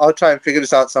time. I'll try and figure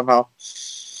this out somehow.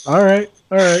 All right.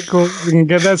 Cool. We can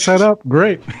get that set up.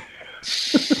 Great.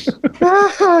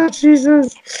 Oh,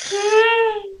 Jesus.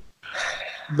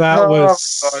 That Oh,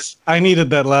 was. God. I needed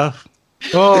that laugh.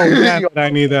 Oh man, did I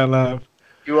need that laugh.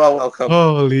 You are welcome.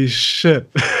 Holy shit.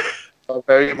 You're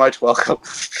very much welcome. What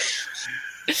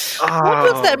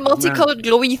was that multicolored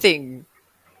glowy thing,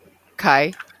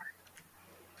 Kai?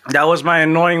 That was my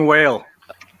annoying whale.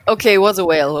 Okay, it was a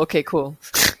whale. Okay, cool.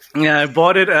 Yeah, I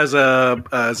bought it as a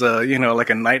like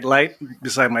a night light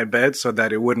beside my bed so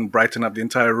that it wouldn't brighten up the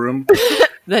entire room.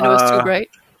 Then it was too bright.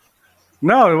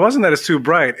 No, it wasn't that it's too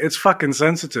bright. It's fucking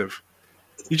sensitive.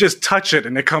 You just touch it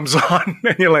and it comes on,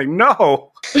 and you're like,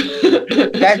 no.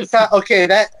 That's not, okay.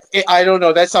 I don't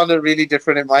know. That sounded really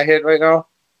different in my head right now.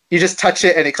 You just touch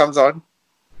it and it comes on.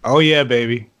 Oh yeah,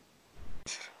 baby.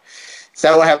 Is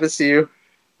that what happens to you?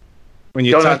 When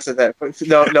you Don't touch answer that.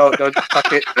 No, don't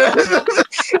touch it.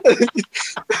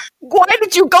 Why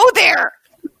did you go there?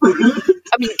 I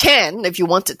mean, you can if you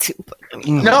wanted to. But, I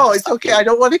mean, No, it's okay. I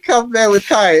don't want to come there with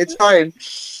Kai. It's fine.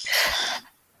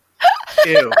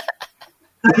 Ew.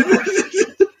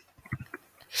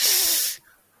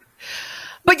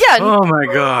 but yeah, Oh my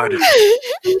god.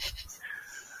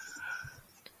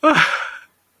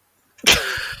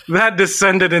 That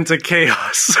descended into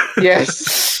chaos.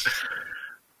 Yes.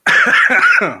 we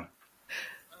are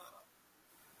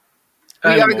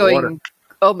And going. water.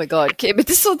 Oh my god! Okay, but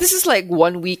this is like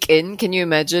 1 week in. Can you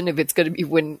imagine if it's gonna be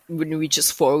when we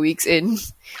just 4 weeks in?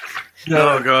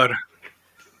 Oh god.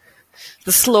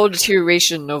 The slow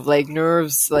deterioration of like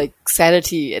nerves, like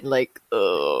sanity, and like.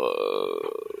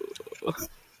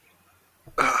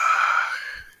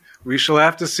 We shall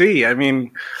have to see. I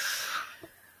mean,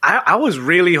 I was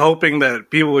really hoping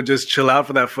that people would just chill out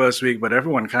for that first week, but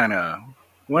everyone kind of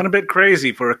went a bit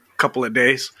crazy for a couple of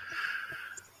days.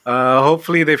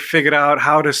 Hopefully they figured out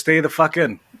how to stay the fuck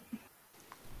in.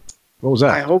 What was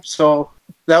I that? hope so.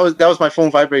 That was my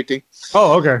phone vibrating.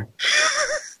 Oh, okay.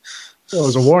 There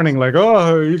was a warning like,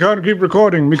 oh, you can't keep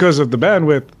recording because of the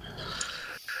bandwidth.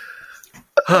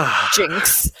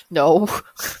 Jinx. No.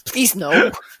 Please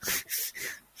no.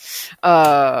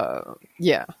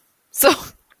 Yeah. So,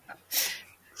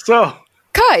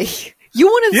 Kai, you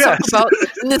want to Yes. talk about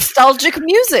nostalgic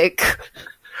music?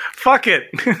 Fuck it.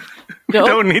 No? We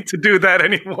don't need to do that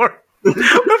anymore.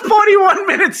 We're 41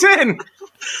 minutes in.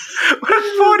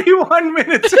 We're 41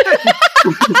 minutes in.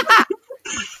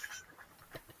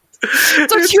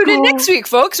 So tune in next week,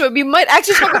 folks, where we might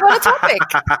actually talk about a topic.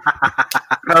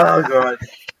 Oh god.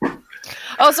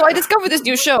 Oh, so I discovered this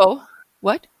new show.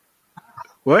 What?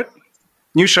 What?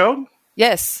 New show?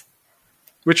 Yes.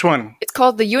 Which one? It's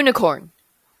called The Unicorn.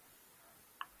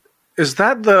 Is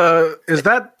that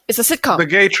It's a sitcom. the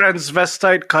gay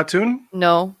transvestite cartoon?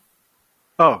 No.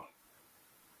 Oh.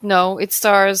 No, it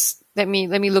stars... Let me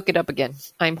look it up again.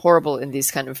 I'm horrible in these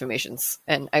kind of informations,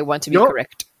 and I want to be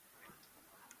correct.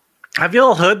 Have you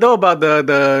all heard though about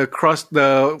the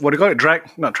what do you call it?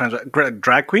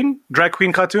 Drag queen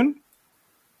cartoon?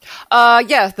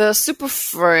 Yeah, the Super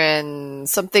Friend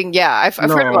something. Yeah, I've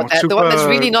heard about that. The one that's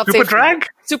really not Super safe. Drag?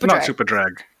 Super Not Drag. Super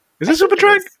Drag. Is it Super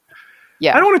Drag?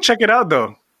 Yeah, I don't want to check it out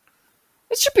though.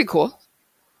 it should be cool.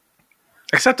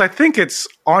 Except I think it's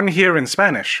on here in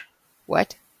Spanish.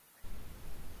 What?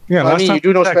 Yeah, I last mean, time you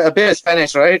do know a bit of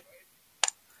Spanish, right?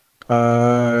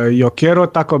 Yo quiero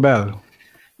Taco Bell.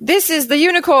 This is the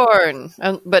unicorn,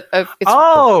 but it's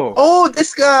Oh,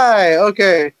 this guy.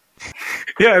 Okay.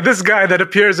 yeah, this guy that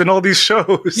appears in all these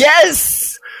shows.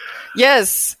 yes.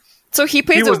 So he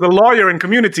plays He was the lawyer in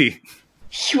Community.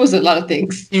 He was a lot of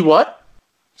things. He what?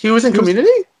 He was in Community?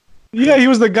 Yeah, he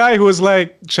was the guy who was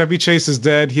like, Chevy Chase is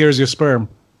dead, here's your sperm.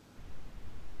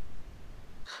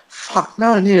 Fuck,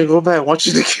 now I need to go back and watch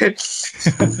it again.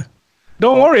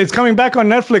 Don't worry, it's coming back on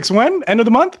Netflix when? End of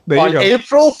the month? There you On go.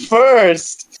 April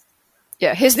 1st.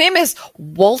 Yeah, his name is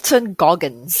Walton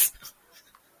Goggins.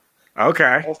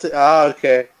 Okay.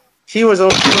 Okay. He was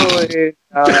also in...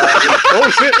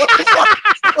 oh, shit. What the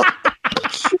fuck?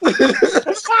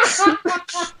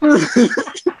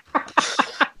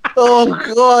 Oh,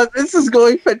 God. This is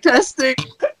going fantastic.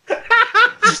 I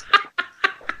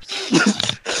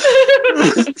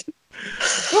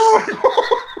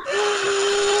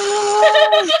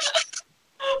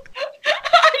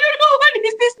don't know what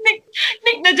is this Nick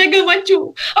na jaga macu.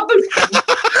 Apa?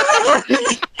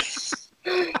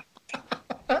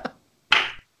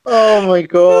 Oh, my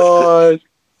God.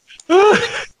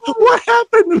 What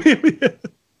happened, Amelia?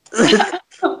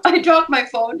 I dropped my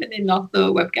phone and then knocked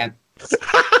the webcam.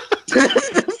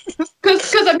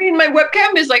 Because I mean, my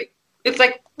webcam is like, it's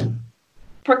like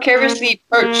precariously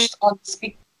perched on the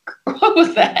speaker. What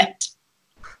was that?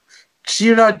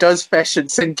 Gina does fashion.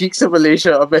 Send Geeks of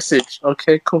Malaysia a message.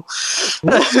 Okay, cool.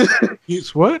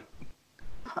 It's what?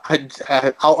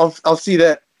 I'll see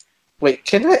that. Wait,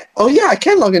 can I? Oh, yeah, I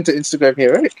can log into Instagram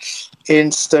here, right?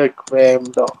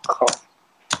 Instagram.com.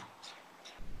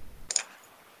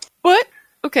 What?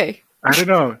 Okay. I don't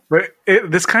know. But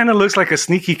this kind of looks like a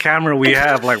sneaky camera we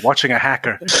have, like watching a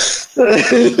hacker. It's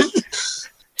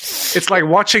like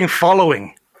watching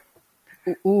Following.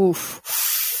 Oof.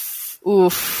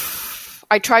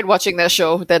 I tried watching that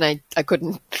show, then I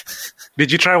couldn't.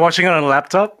 Did you try watching it on a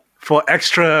laptop for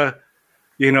extra,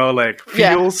 like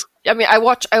feels? Yeah. I mean, I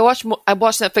watch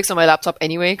Netflix on my laptop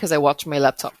anyway because I watch my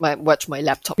laptop. Watch my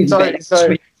laptop. in bed.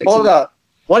 Sorry. Hold up.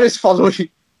 What is following?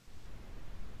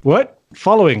 What?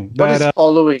 Following. What is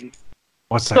following?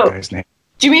 What's that guy's name?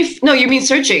 Do you mean no? You mean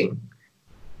searching?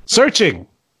 Searching.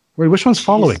 Wait, which one's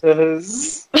following?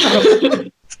 Jesus.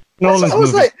 Nolan's I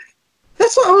was movie. like,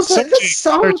 that's what I was like. That Searching.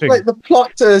 sounds Searching. like the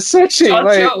plot to Searching. John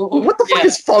Like, Joe. what the fuck Yeah.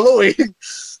 is following?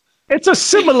 It's a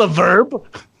similar verb.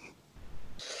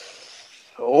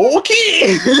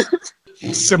 Okay.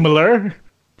 Similar.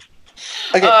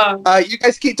 Okay. You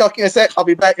guys keep talking a sec. I'll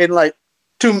be back in like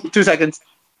two seconds.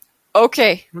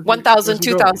 Okay, 1,000,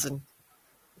 2,000.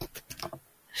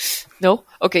 No?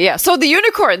 Okay, yeah. So The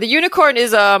Unicorn. The Unicorn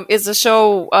is a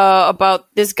show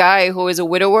about this guy who is a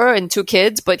widower and 2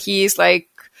 kids, but he's a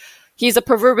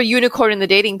proverbial unicorn in the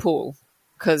dating pool.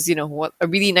 Because, what a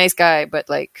really nice guy, but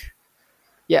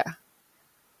yeah. Do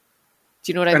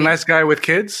you know what I mean? A nice guy with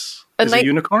kids? Is a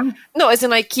unicorn? No, as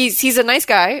in he's a nice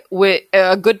guy with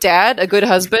a good dad, a good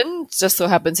husband. Just so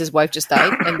happens his wife just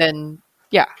died, and then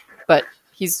yeah, but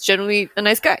he's generally a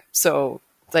nice guy. So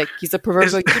he's a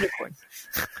proverbial unicorn.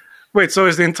 Wait, so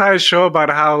is the entire show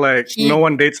about how no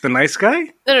one dates the nice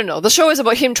guy? No. The show is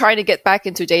about him trying to get back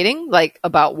into dating,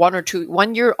 about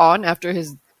 1 year on after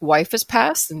his wife has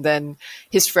passed, and then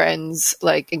his friends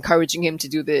encouraging him to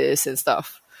do this and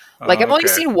stuff. Like, I've only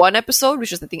Okay. seen one episode,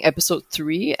 which is I think episode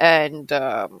 3, and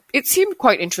it seemed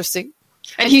quite interesting.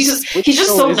 And he's just show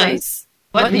so is it? nice.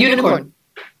 What? The unicorn.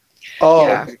 Oh,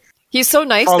 Yeah. okay. He's so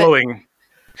nice. That, Following.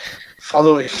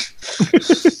 Following.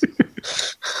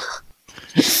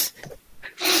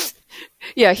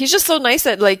 yeah, he's just so nice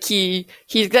that like he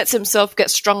lets himself get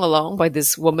strung along by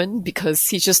this woman because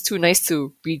he's just too nice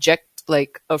to reject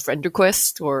like a friend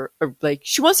request or like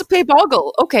she wants to play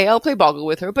Boggle. Okay, I'll play Boggle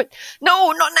with her, but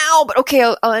no, not now. But okay,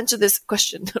 I'll answer this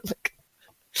question. Like,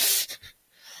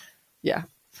 yeah,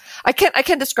 I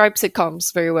can't describe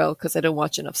sitcoms very well because I don't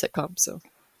watch enough sitcoms. So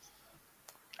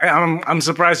I'm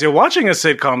surprised you're watching a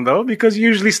sitcom though, because you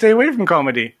usually stay away from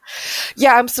comedy.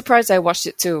 yeah, I'm surprised I watched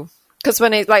it too. Because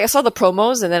when I saw the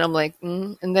promos and then I'm like,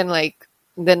 and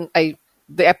then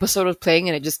the episode was playing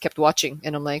and I just kept watching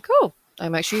and I'm like, oh,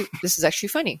 this is actually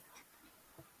funny.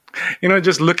 You know,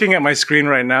 just looking at my screen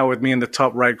right now with me in the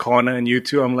top right corner and you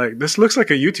two, I'm like, this looks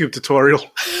like a YouTube tutorial.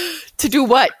 To do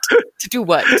what? To do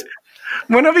what?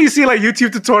 Whenever you see like YouTube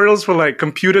tutorials for like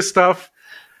computer stuff,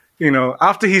 you know,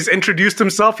 after he's introduced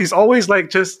himself, he's always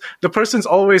like the person's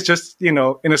always just, you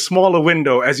know, in a smaller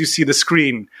window as you see the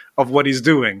screen of what he's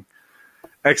doing.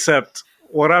 Except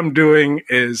what I'm doing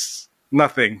is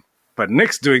nothing, but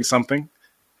Nick's doing something.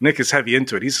 Nick is heavy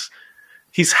into it.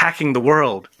 He's hacking the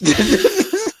world.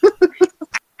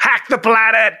 Hack the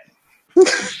planet.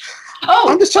 Oh,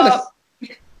 I'm just trying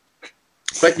to.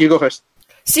 But you go first.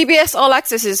 CBS All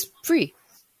Access is free.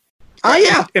 Ah,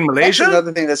 yeah. In That's Malaysia?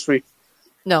 another thing that's free.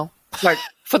 No. Like,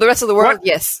 For the rest of the world, What?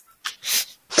 yes.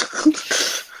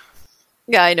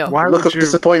 Yeah, I know. why Look would of you?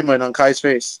 disappointment on Kai's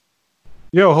face.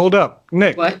 Yo, hold up,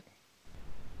 Nick. what?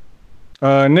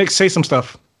 Nick, say some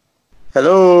stuff.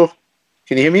 Hello.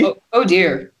 Can you hear me? Oh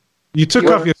dear. You took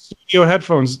You're- off your studio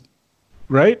headphones,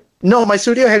 right? No, my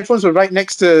studio headphones were right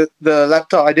next to the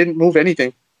laptop. I didn't move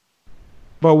anything.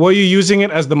 But were you using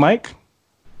it as the mic?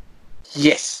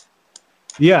 Yes.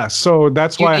 Yeah, so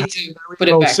that's You why I need have to put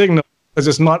it no back. signal because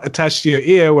it's not attached to your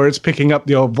ear where it's picking up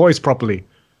your voice properly.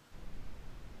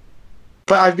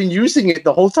 But I've been using it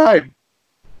the whole time.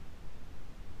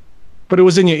 But it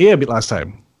was in your ear bit last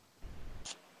time.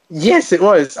 Yes, it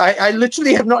was. I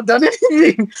literally have not done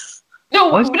anything. No,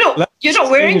 Let's you're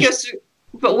not wearing change- your.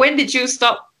 But when did you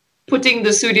stop putting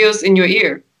the studios in your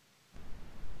ear?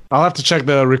 I'll have to check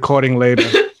the recording later.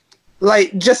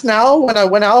 Like just now when I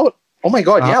went out. Oh my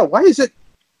god, Uh-huh. yeah. Why is it?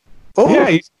 Oh,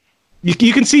 Yeah,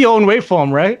 you can see your own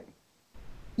waveform, right?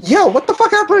 yeah. What the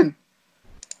fuck happened?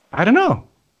 I don't know.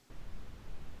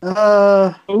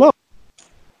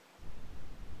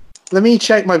 Let me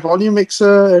check my volume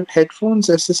mixer, headphones,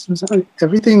 systems.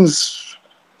 Everything's.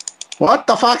 What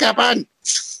the fuck happened?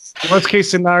 Worst case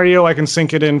scenario, I can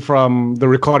sync it in from the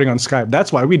recording on Skype.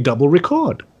 That's why we double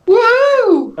record.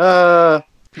 Woo!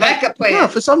 Backup plan. Yeah,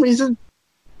 for some reason.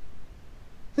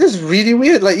 This is really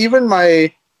weird. Like even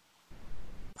my.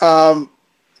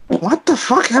 What the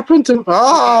fuck happened to?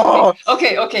 Oh,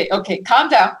 Okay. Calm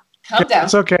down. Calm down.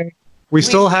 It's okay. We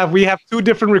have 2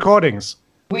 different recordings.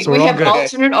 We, so we we're all have good.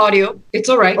 alternate audio. It's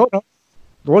all right. Oh no.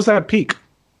 What was that peak?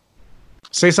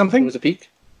 Say it something? was a peak.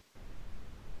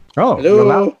 Oh, you're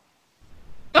loud.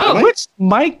 Hello. Oh, Which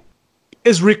mic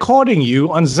is recording you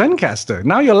on Zencaster?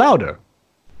 Now you're louder.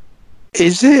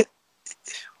 Is it?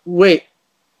 Wait,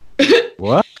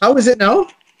 What? how is it now?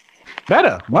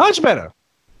 Better. Much better.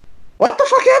 What the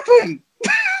fuck happened?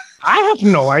 I have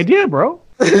no idea, bro.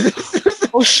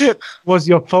 Oh shit. Was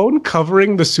your phone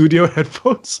covering the studio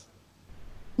headphones?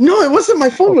 No, it wasn't. My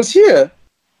phone was here.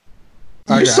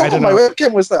 Okay, You saw I don't my know.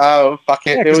 webcam was. Oh fuck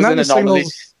it! Yeah, it 'cause was now an the anomaly.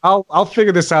 signals- I'll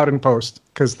figure this out in post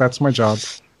because that's my job.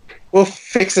 We'll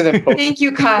fix it in post. thank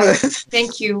you, Kai.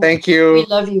 Thank you. Thank We you.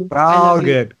 love you. I All love you.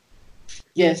 good.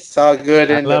 Yes. It's all good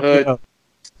I in the love hood.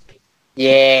 you.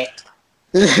 Yeah.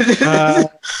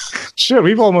 Sure,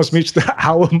 we've almost reached the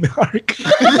hour mark.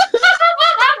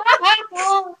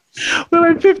 We're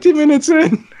like 50 minutes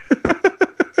in.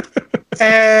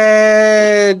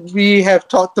 And we have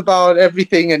talked about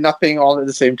everything and nothing all at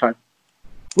the same time.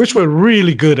 Which we're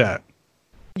really good at.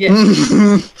 Yes.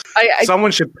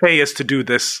 Someone should pay us to do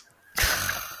this.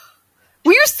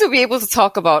 We used to be able to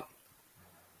talk about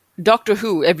Doctor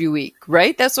Who every week,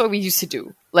 right? That's what we used to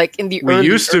do. Like in the We early,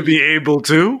 used to be able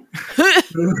to.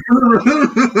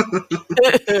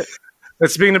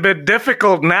 It's been a bit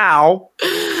difficult now.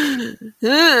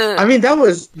 I mean, that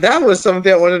was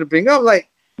something I wanted to bring up. Like,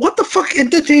 what the fuck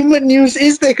entertainment news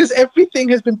is there? Because everything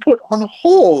has been put on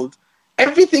hold.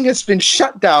 Everything has been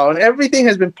shut down. Everything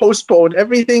has been postponed.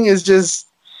 Everything is just.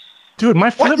 Dude, my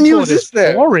What flipboard news is is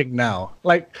there? boring now.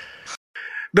 Like,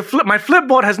 My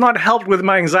Flipboard has not helped with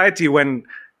my anxiety when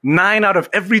 9 out of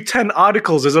every 10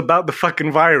 articles is about the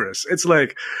fucking virus. It's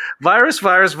like, virus.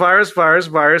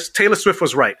 Taylor Swift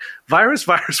was right. Virus.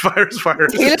 Taylor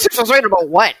Swift was right about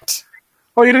what?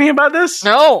 Oh, you didn't hear about this?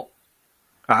 No.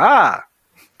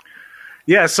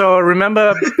 Yeah, so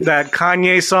remember that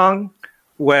Kanye song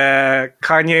where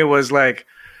Kanye was like,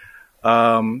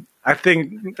 I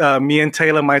think me and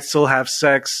Taylor might still have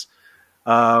sex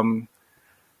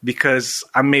because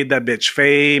I made that bitch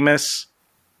famous.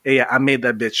 Yeah, I made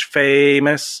that bitch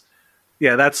famous.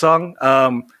 Yeah, that song.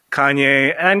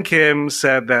 Kanye and Kim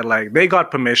said that like they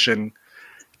got permission.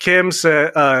 Taylor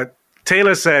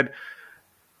said,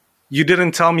 you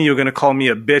didn't tell me you were going to call me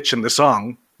a bitch in the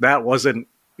song. That wasn't,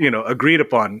 agreed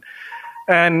upon.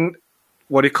 And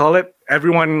what do you call it?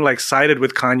 Everyone like sided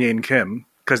with Kanye and Kim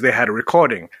because they had a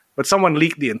recording. But someone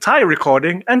leaked the entire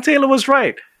recording and Taylor was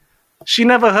right. She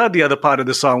never heard the other part of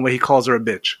the song where he calls her a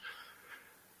bitch.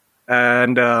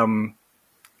 And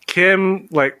Kim,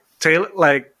 Taylor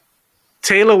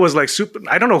was like super.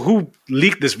 I don't know who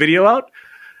leaked this video out,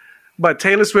 but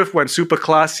Taylor Swift went super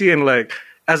classy and like,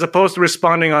 as opposed to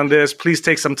responding on this, please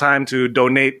take some time to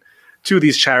donate to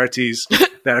these charities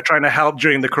that are trying to help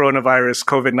during the coronavirus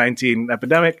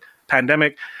COVID-19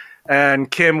 pandemic.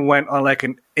 And Kim went on like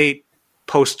an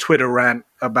 8-post Twitter rant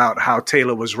about how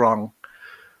Taylor was wrong.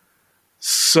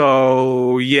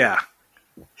 So yeah.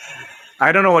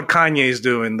 I don't know what Kanye's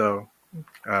doing though.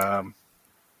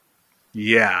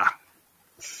 Yeah.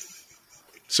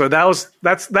 So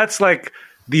that's like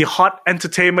the hot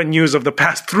entertainment news of the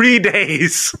past 3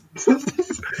 days.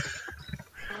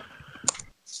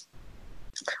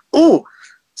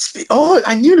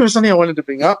 I knew there was something I wanted to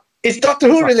bring up. It's Doctor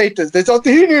Who related. There's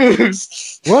Doctor Who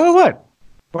news. What?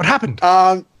 What happened?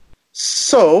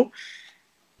 So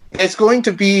there's going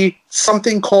to be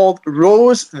something called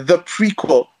Rose the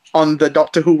Prequel on the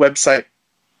Doctor Who website.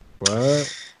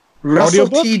 What? Russell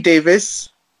T. Davis.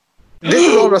 This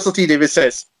is what Russell T. Davis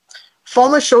says.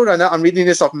 Former showrunner, I'm reading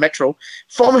this off Metro.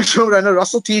 Former showrunner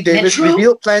Russell T. Davis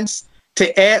revealed plans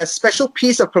to air a special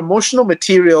piece of promotional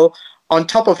material on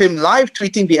top of him live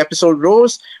tweeting the episode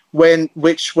Rose,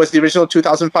 which was the original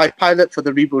 2005 pilot for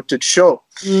the rebooted show.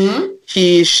 Mm-hmm.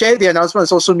 He shared the announcement on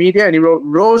social media and he wrote,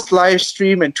 Rose live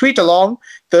stream and tweet along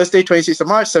Thursday, 26th of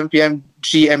March, 7 p.m.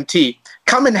 GMT.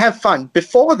 Come and have fun.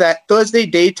 Before that, Thursday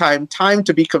daytime, time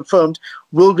to be confirmed,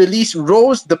 will release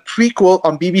Rose the Prequel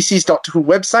on BBC's Doctor Who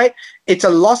website. It's a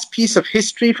lost piece of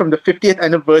history from the 50th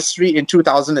anniversary in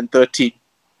 2013.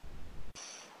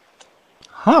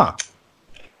 Huh.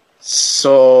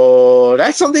 So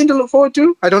that's something to look forward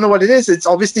to. I don't know what it is. It's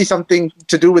obviously something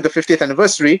to do with the 50th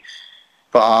anniversary.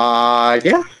 But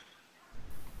yeah.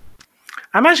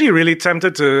 I'm actually really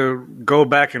tempted to go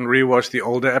back and rewatch the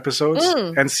older episodes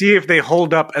and see if they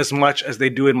hold up as much as they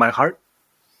do in my heart.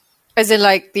 As in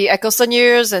like the Eccleston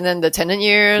years and then the Tennant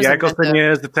years? The Eccleston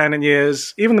years, the Tennant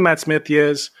years, even the Matt Smith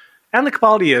years, and the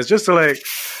Capaldi years, just to like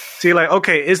see like,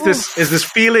 okay, is this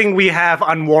feeling we have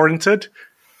unwarranted?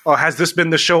 Or has this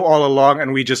been the show all along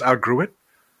and we just outgrew it?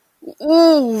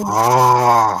 Ooh.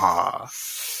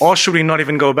 Or should we not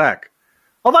even go back?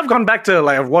 Although I've gone back to,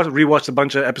 like, I've rewatched a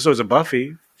bunch of episodes of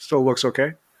Buffy. Still looks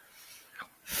okay.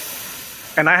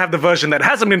 And I have the version that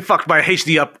hasn't been fucked by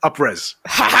HD up-res.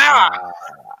 Ha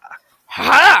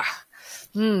ha!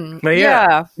 But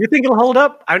yeah. You think it'll hold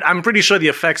up? I'm pretty sure the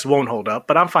effects won't hold up,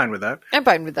 but I'm fine with that. I'm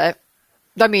fine with that.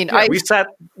 I mean, yeah,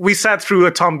 we sat through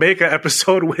a Tom Baker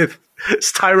episode with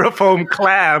styrofoam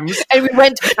clams, and we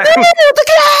went, "No, the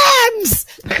clams!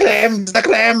 The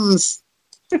clams!"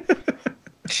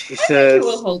 Jesus. I think it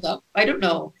will hold up. I don't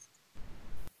know.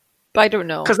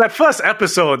 Because that first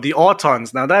episode, the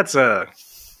Autons, now that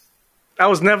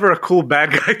was never a cool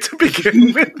bad guy to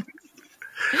begin with.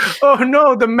 Oh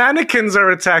no, the mannequins are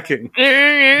attacking.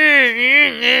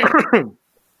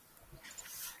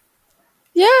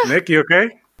 Yeah. Nick, you okay?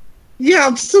 Yeah,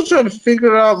 I'm still trying to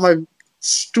figure out my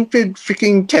stupid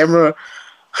freaking camera.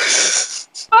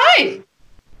 Why?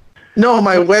 No,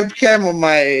 my webcam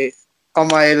on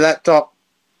my laptop.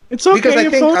 It's okay. Because I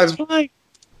think fine.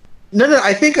 No,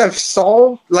 I think I've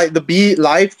solved like the Be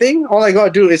Live thing. All I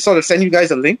gotta do is sort of send you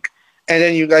guys a link, and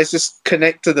then you guys just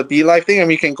connect to the Be Live thing, and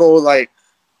we can go like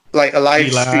a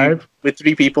live stream with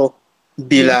 3 people.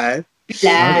 Be Live.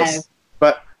 Live.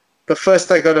 But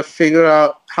first, I gotta figure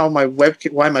out why my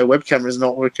webcam is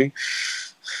not working,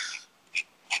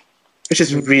 which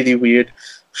is really weird.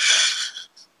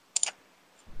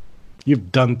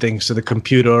 You've done things to the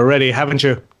computer already, haven't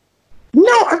you?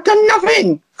 No, I've done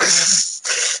nothing.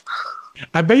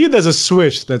 I bet you there's a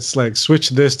switch that's like switch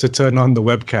this to turn on the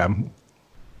webcam.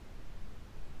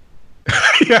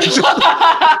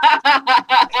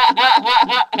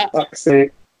 Fuck's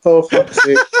sake. Oh, fuck's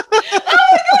sake.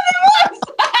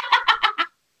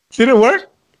 Did it work?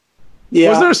 Yeah.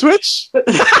 Was there a switch?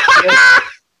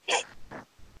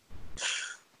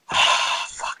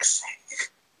 Fuck's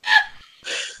sake.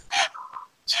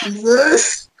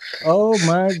 Jesus. Oh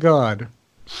my god.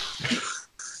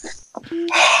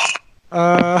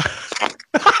 Wow.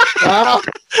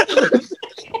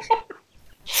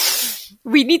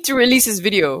 We need to release this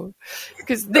video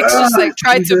because Nick's just like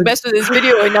tried to mess with this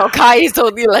video, and now Kai is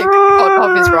totally like out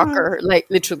of his rocker, like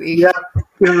literally. Yeah.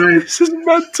 This is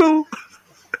mental.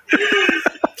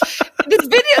 This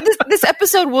video, this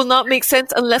episode will not make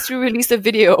sense unless we release a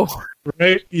video.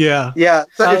 Right? Yeah. Yeah.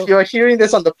 So if you're hearing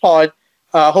this on the pod,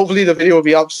 hopefully the video will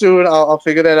be up soon. I'll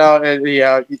figure that out, and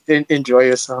yeah, enjoy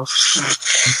yourself.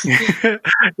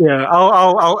 Yeah,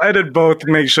 I'll edit both,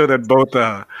 make sure that both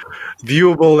are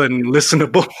viewable and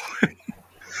listenable.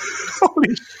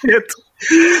 Holy shit!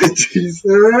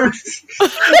 Jesus.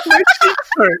 My cheeks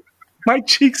hurt. My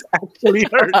cheeks actually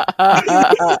hurt.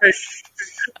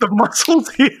 The muscles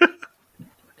here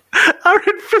are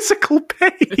in physical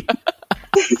pain.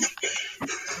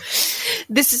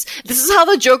 This is how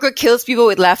the Joker kills people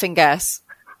with laughing gas.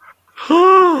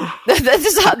 this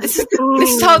is how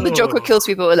the Joker kills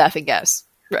people with laughing gas,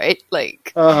 right?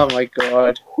 Like, Oh my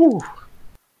god.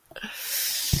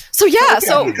 so yeah,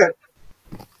 so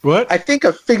What? I think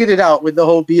I figured it out with the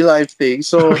whole Be Live thing.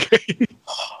 So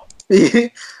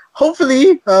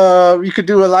hopefully we could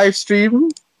do a live stream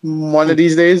one of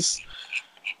these days.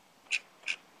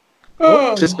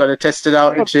 Just gotta test it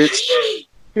out and shit.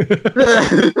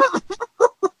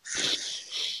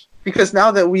 Because now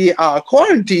that we are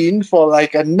quarantined for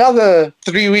like another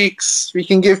 3 weeks, we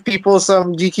can give people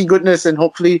some geeky goodness, and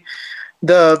hopefully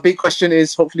the big question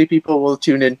is hopefully people will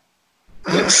tune in.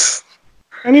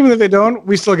 And even if they don't,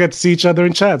 we still get to see each other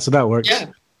in chat, so that works. Yeah.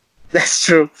 That's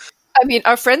true. I mean,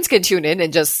 our friends can tune in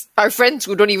and just our friends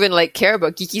who don't even like care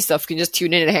about geeky stuff can just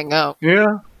tune in and hang out.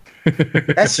 Yeah.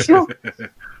 That's true.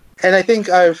 And I think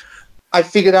I've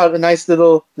figured out a nice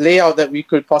little layout that we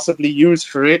could possibly use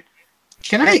for it.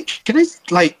 Can I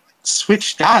like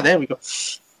switch? There we go.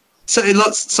 So it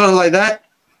looks sort of like that.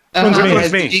 Uh-huh. It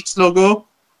has the Geeks logo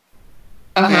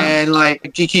and like a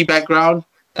geeky background.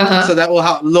 So that will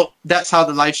look. That's how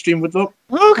the live stream would look.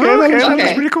 Okay, Okay.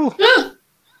 that's pretty cool.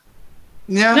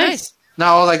 Yeah. Nice.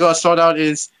 Now all I gotta sort out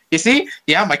is, you see,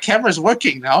 yeah, my camera's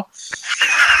working now.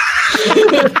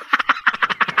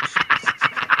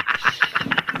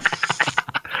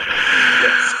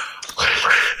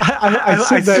 I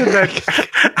said that.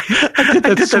 I did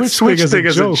that switch thing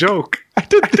as a joke.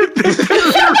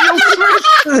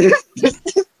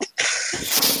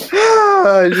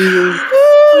 Oh, Jesus.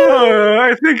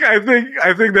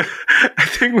 I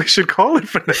think we should call it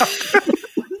for now.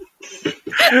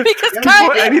 Because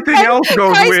Before anything else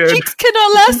goes Kai's weird. cheeks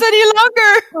cannot last any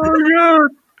longer. Oh god.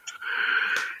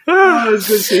 Oh, it's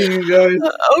good seeing you guys.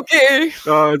 Okay,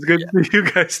 Oh, it's good to see you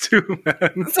guys too,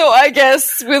 man. so I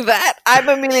guess with that, I'm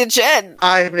Amelia Chen.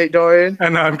 I'm Nate Dorian.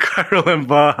 And I'm Carolyn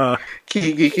Baha.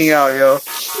 Keep geeking out, yo.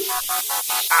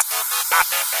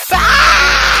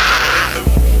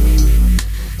 Ah!